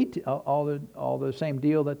all the same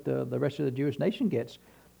deal that the rest of the Jewish nation gets,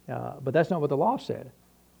 but that's not what the law said.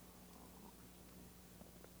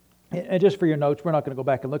 And just for your notes, we're not going to go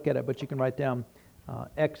back and look at it, but you can write down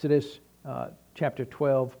Exodus chapter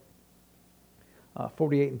 12,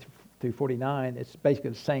 48 through 49. It's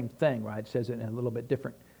basically the same thing, right? It says it in a little bit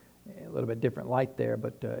different light there,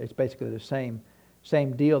 but it's basically the same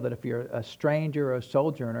deal, that if you're a stranger or a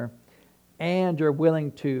sojourner and you're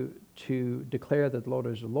willing to declare that the Lord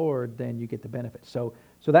is the Lord, then you get the benefits. So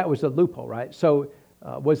that was the loophole, right? So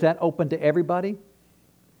was that open to everybody?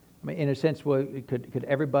 In a sense, could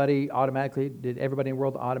everybody did everybody in the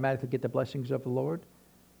world automatically get the blessings of the Lord?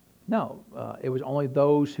 No. It was only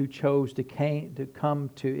those who chose to come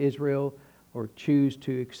to Israel or choose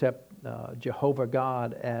to accept Jehovah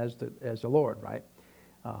God as the Lord, right?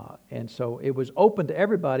 And so it was open to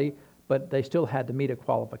everybody, but they still had to meet a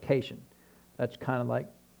qualification. That's kind of like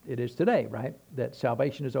it is today, right? That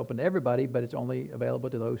salvation is open to everybody, but it's only available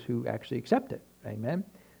to those who actually accept it. Amen?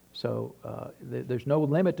 So there's no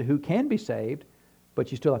limit to who can be saved,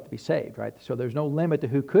 but you still have to be saved, right? So there's no limit to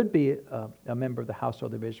who could be a member of the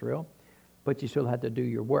household of Israel, but you still had to do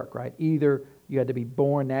your work, right? Either you had to be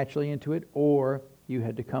born naturally into it, or you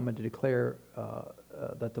had to come and to declare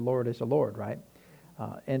that the Lord is the Lord, right?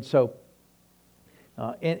 And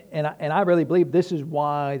I really believe this is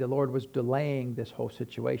why the Lord was delaying this whole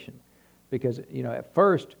situation, because at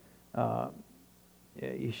first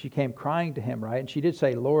she came crying to him, right? And she did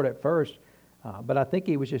say Lord at first, but I think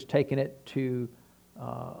he was just taking it to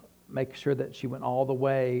make sure that she went all the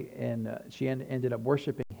way, and she ended up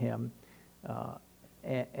worshiping him,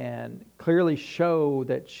 and clearly show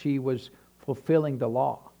that she was fulfilling the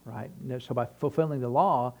law, right? So by fulfilling the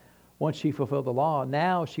law, once she fulfilled the law,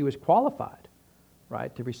 now she was qualified,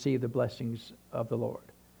 right, to receive the blessings of the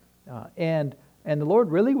Lord. And the Lord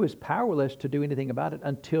really was powerless to do anything about it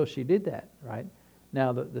until she did that, right?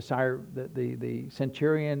 Now the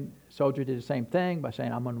centurion soldier did the same thing by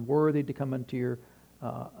saying, "I'm unworthy to come into your,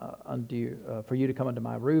 for you to come under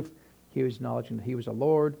my roof." He was acknowledging that he was a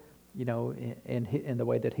Lord, in the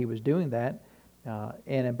way that he was doing that.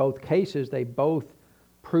 And in both cases, they both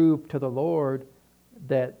proved to the Lord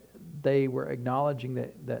that they were acknowledging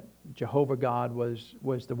that Jehovah God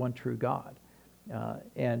was the one true God.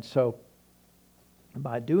 And so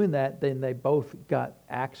by doing that, then they both got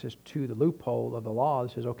access to the loophole of the law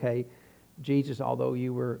that says, okay, Jesus, although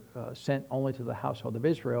you were sent only to the household of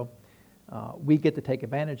Israel, we get to take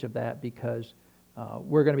advantage of that because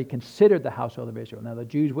we're going to be considered the household of Israel. Now, the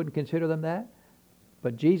Jews wouldn't consider them that,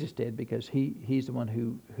 but Jesus did, because he's the one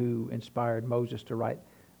who inspired Moses to write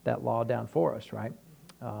that law down for us, right?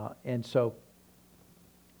 And so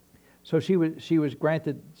she was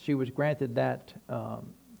granted that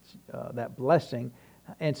that blessing.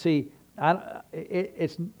 And see,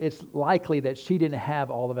 it's likely that she didn't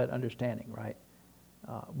have all of that understanding, right?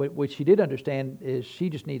 But what she did understand is she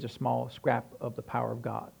just needs a small scrap of the power of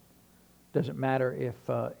God. Doesn't matter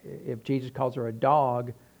if Jesus calls her a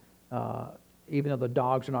dog. even though the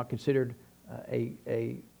dogs are not considered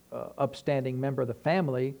a upstanding member of the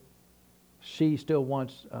family, she still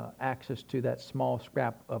wants access to that small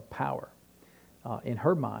scrap of power in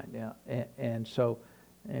her mind. Yeah.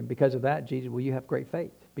 And because of that, Jesus, well, you have great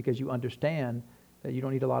faith because you understand that you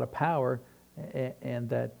don't need a lot of power, and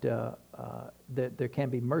that there can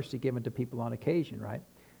be mercy given to people on occasion, right?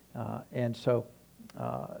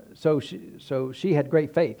 So she had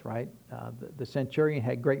great faith, right? The centurion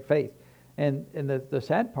had great faith, and the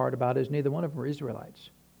sad part about it is neither one of them were Israelites.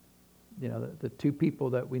 You know, the two people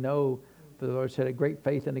that we know the Lord said had great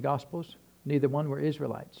faith in the Gospels, neither one were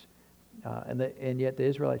Israelites, and yet the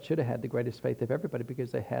Israelites should have had the greatest faith of everybody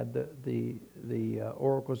because they had the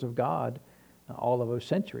oracles of God all of those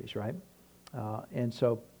centuries, right? And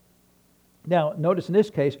so now notice in this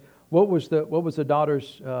case, what was the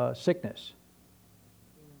daughter's sickness?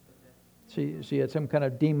 She had some kind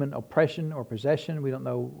of demon oppression or possession. We don't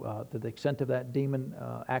know the extent of that demon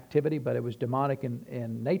activity, but it was demonic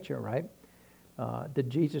in nature, right? Did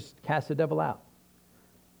Jesus cast the devil out?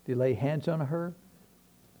 Did he lay hands on her?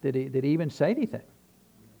 Did he even say anything?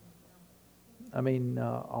 I mean,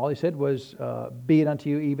 all he said was, be it unto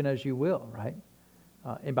you even as you will, right?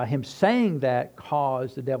 And by him saying that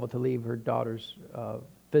caused the devil to leave her daughter's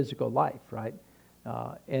physical life, right?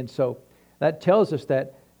 And so that tells us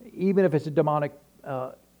that even if it's a demonic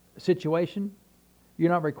situation, you're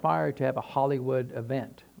not required to have a Hollywood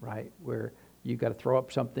event, right? Where you've got to throw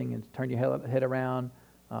up something and turn your head around.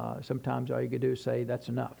 Sometimes all you can do is say, that's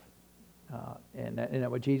enough. And that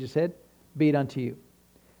what Jesus said? Be it unto you.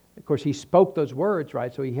 Of course, he spoke those words,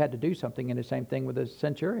 right? So he had to do something. And the same thing with the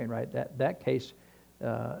centurion, right? That case,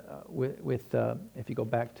 if you go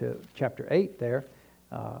back to chapter 8 there,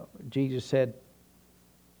 Jesus said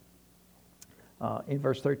in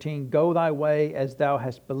verse 13, go thy way as thou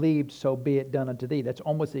hast believed, so be it done unto thee. That's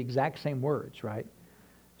almost the exact same words, right?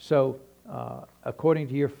 So according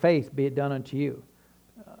to your faith, be it done unto you.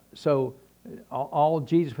 So all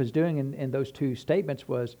Jesus was doing in those two statements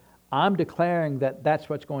was, I'm declaring that that's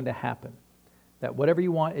what's going to happen. That whatever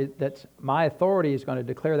you want, that's my authority is going to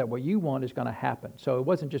declare that what you want is going to happen. So it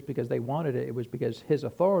wasn't just because they wanted it, it was because his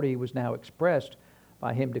authority was now expressed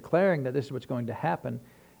by him declaring that this is what's going to happen.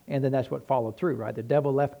 And then that's what followed through, right? The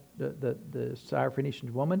devil left the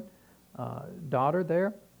Syrophoenician woman, daughter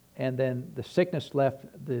there, and then the sickness left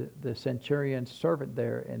the centurion's servant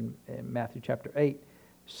there in Matthew chapter 8.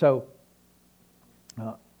 So,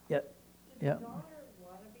 yeah. Did the daughter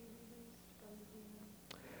want to be released from the demon?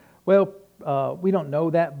 Well, we don't know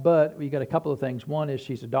that, but we got a couple of things. One is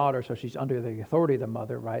she's a daughter, so she's under the authority of the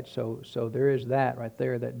mother, right? So there is that right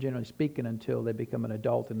there, that generally speaking, until they become an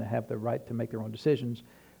adult and they have the right to make their own decisions,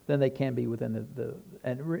 then they can be within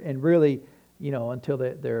and really, you know, until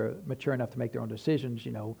they're mature enough to make their own decisions,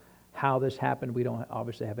 you know, how this happened, we don't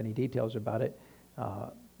obviously have any details about it.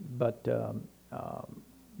 But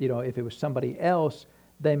you know, if it was somebody else,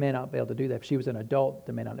 they may not be able to do that. If she was an adult,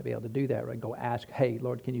 they may not be able to do that, right? Go ask, hey,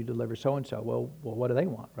 Lord, can you deliver so-and-so? Well, what do they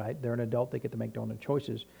want, right? They're an adult. They get to make their own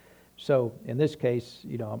choices. So in this case,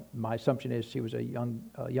 you know, my assumption is she was a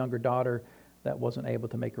younger daughter that wasn't able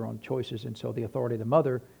to make her own choices. And so the authority of the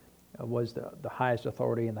mother was the highest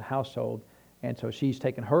authority in the household. And so she's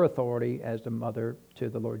taken her authority as the mother to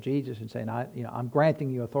the Lord Jesus and saying, I'm granting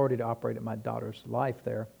you authority to operate in my daughter's life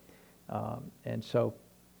there. And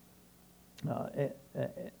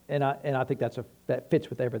I think that fits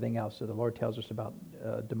with everything else that the Lord tells us about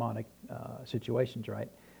demonic situations, right?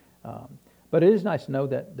 But it is nice to know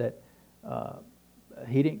that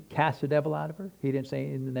he didn't cast the devil out of her. He didn't say,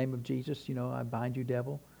 in the name of Jesus, you know, I bind you,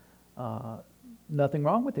 devil. Nothing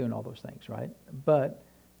wrong with doing all those things, right? But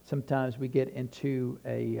sometimes we get into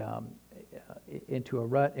a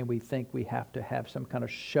rut and we think we have to have some kind of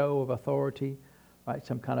show of authority, right?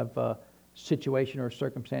 Some kind of situation or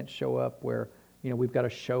circumstance show up where, you know, we've got to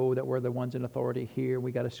show that we're the ones in authority here.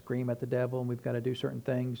 We got to scream at the devil and we've got to do certain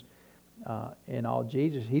things. And all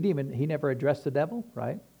Jesus, he never addressed the devil,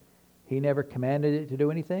 right? He never commanded it to do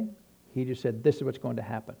anything. He just said, this is what's going to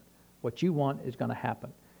happen. What you want is going to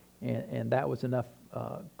happen. And that was enough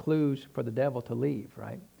clues for the devil to leave,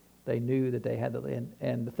 right? They knew that they had to,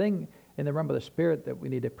 and the thing in the realm of the Spirit that we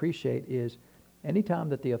need to appreciate is anytime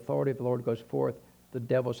that the authority of the Lord goes forth, the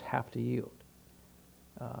devils have to yield.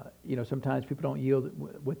 You know, sometimes people don't yield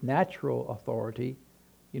with natural authority.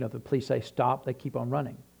 You know, if the police say stop, they keep on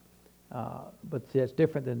running. But that's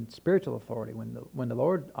different than spiritual authority. When the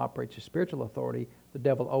Lord operates His spiritual authority, the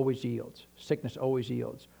devil always yields. Sickness always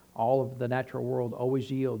yields. All of the natural world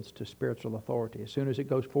always yields to spiritual authority. As soon as it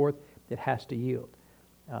goes forth, it has to yield.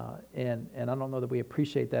 And I don't know that we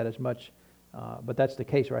appreciate that as much But that's the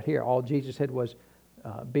case right here. All Jesus said was,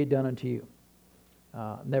 be it done unto you.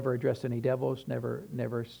 Never addressed any devils,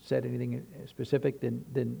 never said anything specific.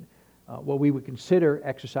 Then what we would consider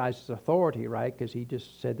exercises authority, right? Because he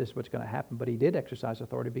just said this is what's going to happen. But he did exercise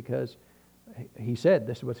authority because he said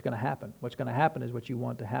this is what's going to happen. What's going to happen is what you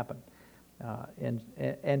want to happen.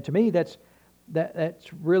 And to me, that's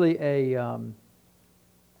really a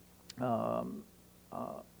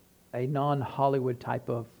non-Hollywood type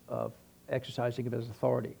of exercising of his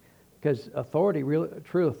authority. Because authority,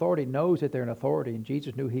 true authority, knows that they're an authority, and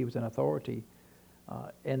Jesus knew he was an authority.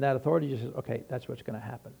 And that authority just says, okay, that's what's going to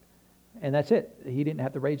happen. And that's it. He didn't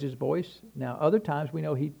have to raise his voice. Now, other times we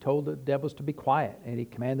know he told the devils to be quiet, and he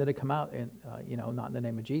commanded to come out, and not in the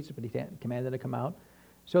name of Jesus, but he commanded to come out.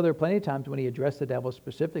 So there are plenty of times when he addressed the devil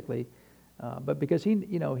specifically, but because he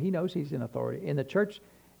knows he's in authority. And the church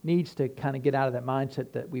needs to kind of get out of that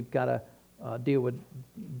mindset that we've got to deal with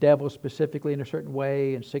devils specifically in a certain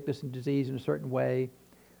way and sickness and disease in a certain way.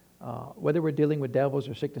 Whether we're dealing with devils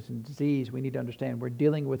or sickness and disease, we need to understand we're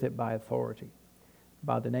dealing with it by authority,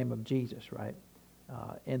 by the name of Jesus, right?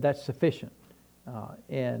 And that's sufficient.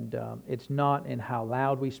 And it's not in how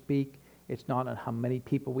loud we speak. It's not on how many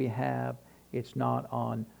people we have. It's not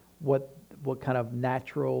on what kind of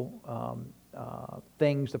natural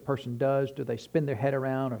things the person does. Do they spin their head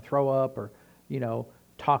around or throw up or,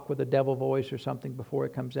 talk with a devil voice or something before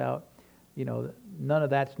it comes out? None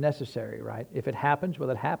of that's necessary, right? If it happens,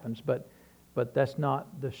 well, it happens. But that's not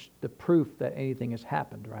the proof that anything has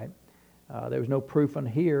happened, right? There was no proof on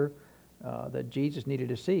here that Jesus needed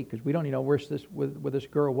to see, because we don't even know where this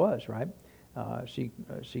girl was, right? She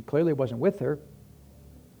clearly wasn't with her.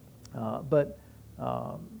 But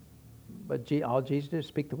all Jesus did is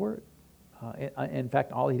speak the word. In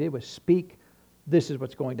fact, all he did was speak, this is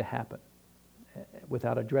what's going to happen,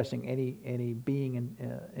 without addressing any being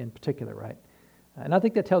in particular, right? And I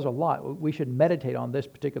think that tells a lot. We should meditate on this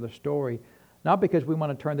particular story, not because we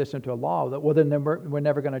want to turn this into a law that, well, then we're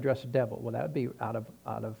never going to address the devil. Well, that would be out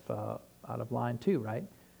of line too, right?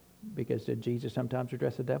 Because did Jesus sometimes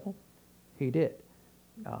address the devil? He did.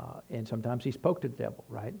 And sometimes he spoke to the devil,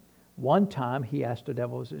 right? One time he asked the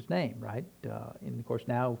devil his name, right? And of course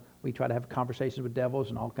now we try to have conversations with devils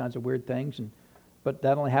and all kinds of weird things, but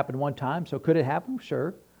that only happened one time. So could it happen?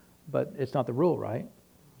 Sure, but it's not the rule, right?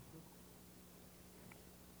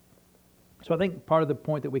 So I think part of the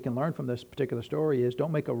point that we can learn from this particular story is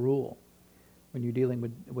don't make a rule when you're dealing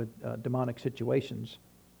with demonic situations.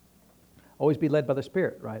 Always be led by the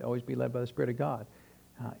Spirit, right? Always be led by the Spirit of God.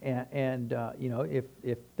 If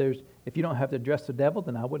you don't have to address the devil,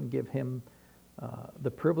 then I wouldn't give him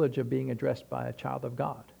the privilege of being addressed by a child of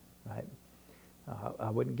God, right? I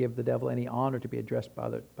wouldn't give the devil any honor to be addressed by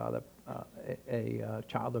a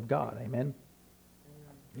child of God. Amen.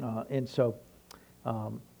 And so,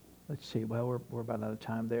 let's see. Well, we're about out of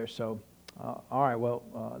time there. So, all right.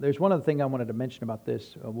 Well, there's one other thing I wanted to mention about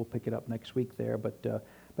this. We'll pick it up next week there. But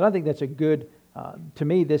I think that's a good. To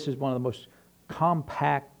me, this is one of the most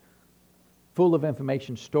compact, full of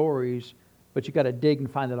information stories, but you got to dig and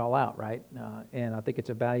find it all out, right? And I think it's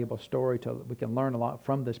a valuable story. We can learn a lot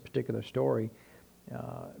from this particular story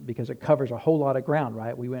because it covers a whole lot of ground,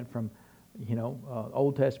 right? We went from,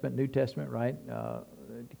 Old Testament, New Testament, right? A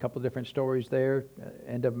couple of different stories there,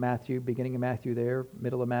 end of Matthew, beginning of Matthew there,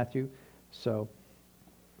 middle of Matthew. So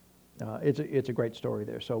it's a great story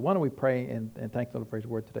there. So why don't we pray and thank the Lord for His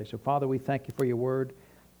Word today. So Father, we thank You for Your Word.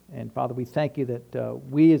 And Father, we thank You that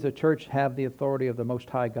we as a church have the authority of the Most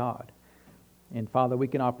High God. And Father, we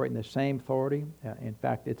can operate in the same authority. In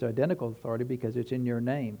fact, it's identical authority because it's in Your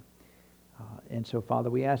name. And so, Father,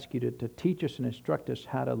 we ask You to teach us and instruct us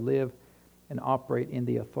how to live and operate in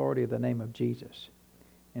the authority of the name of Jesus.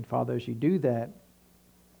 And Father, as You do that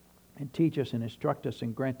and teach us and instruct us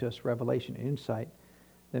and grant us revelation and insight,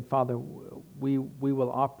 then Father, we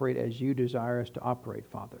will operate as You desire us to operate,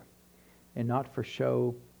 Father, and not for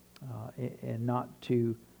show, and not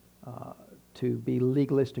to be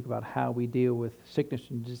legalistic about how we deal with sickness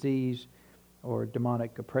and disease or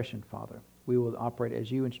demonic oppression, Father. We will operate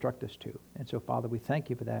as You instruct us to. And so, Father, we thank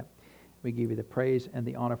You for that. We give You the praise and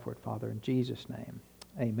the honor for it, Father, in Jesus' name.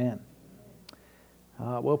 Amen.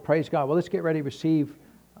 Well, praise God. Well, let's get ready to receive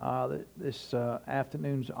this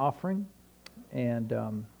afternoon's offering. And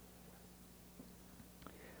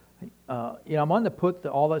I wanted to put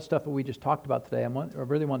all that stuff that we just talked about today. I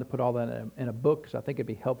really wanted to put all that in a book because I think it'd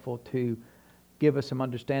be helpful to give us some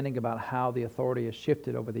understanding about how the authority has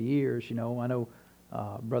shifted over the years. I know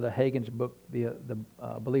Brother Hagin's book, the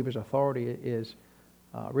Believer's Authority, is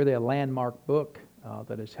really a landmark book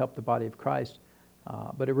that has helped the body of Christ.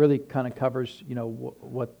 But it really kind of covers,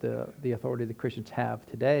 what the authority the Christians have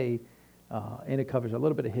today, and it covers a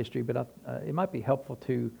little bit of history. But it might be helpful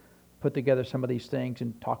to put together some of these things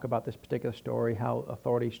and talk about this particular story, how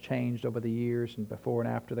authorities changed over the years and before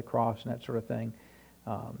and after the cross and that sort of thing.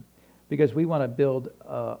 Because we want to build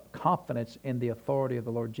confidence in the authority of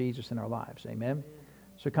the Lord Jesus in our lives. Amen?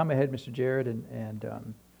 So come ahead, Mr. Jared,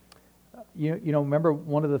 and remember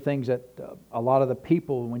one of the things that a lot of the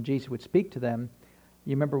people, when Jesus would speak to them,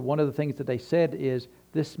 you remember one of the things that they said is,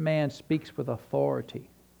 this man speaks with authority.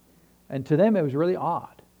 And to them it was really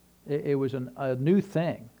odd. It was a new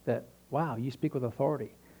thing that, wow, you speak with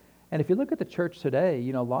authority. And if you look at the church today,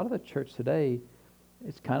 a lot of the church today,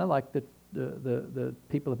 it's kind of like the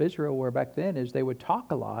people of Israel were back then, is they would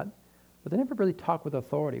talk a lot, but they never really talk with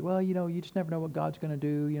authority. Well, you just never know what God's going to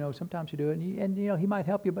do. Sometimes you do it, and He might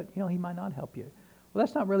help you, but He might not help you. Well,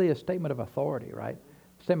 that's not really a statement of authority, right?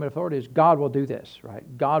 A statement of authority is God will do this, right?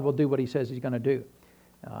 God will do what He says He's going to do.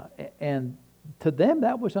 And to them,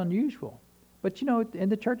 that was unusual. But in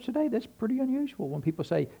the church today, that's pretty unusual when people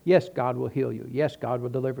say, yes, God will heal you. Yes, God will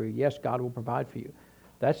deliver you. Yes, God will provide for you.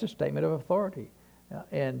 That's a statement of authority.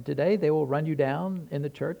 And today they will run you down in the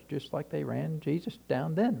church just like they ran Jesus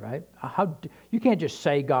down then, right? You can't just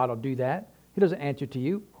say God will do that. He doesn't answer to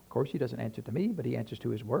you. Of course, He doesn't answer to me, but He answers to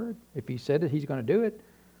His Word. If He said that He's going to do it,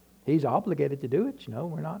 He's obligated to do it.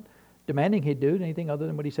 We're not demanding He do anything other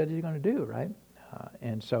than what He said He's going to do, right?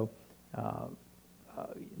 And so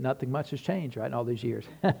nothing much has changed, right, in all these years.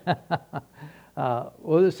 Well,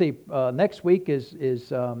 let's see. Next week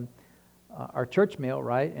is our church meal,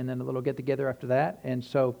 right? And then a little get-together after that. And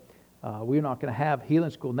so we're not going to have Healing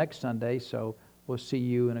School next Sunday, so we'll see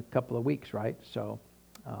you in a couple of weeks, right? So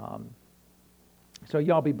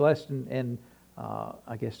y'all be blessed, and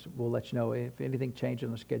I guess we'll let you know if anything changes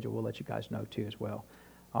on the schedule. We'll let you guys know too as well.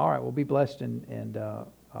 All right, we'll be blessed, and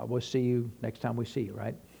we'll see you next time we see you,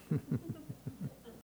 right?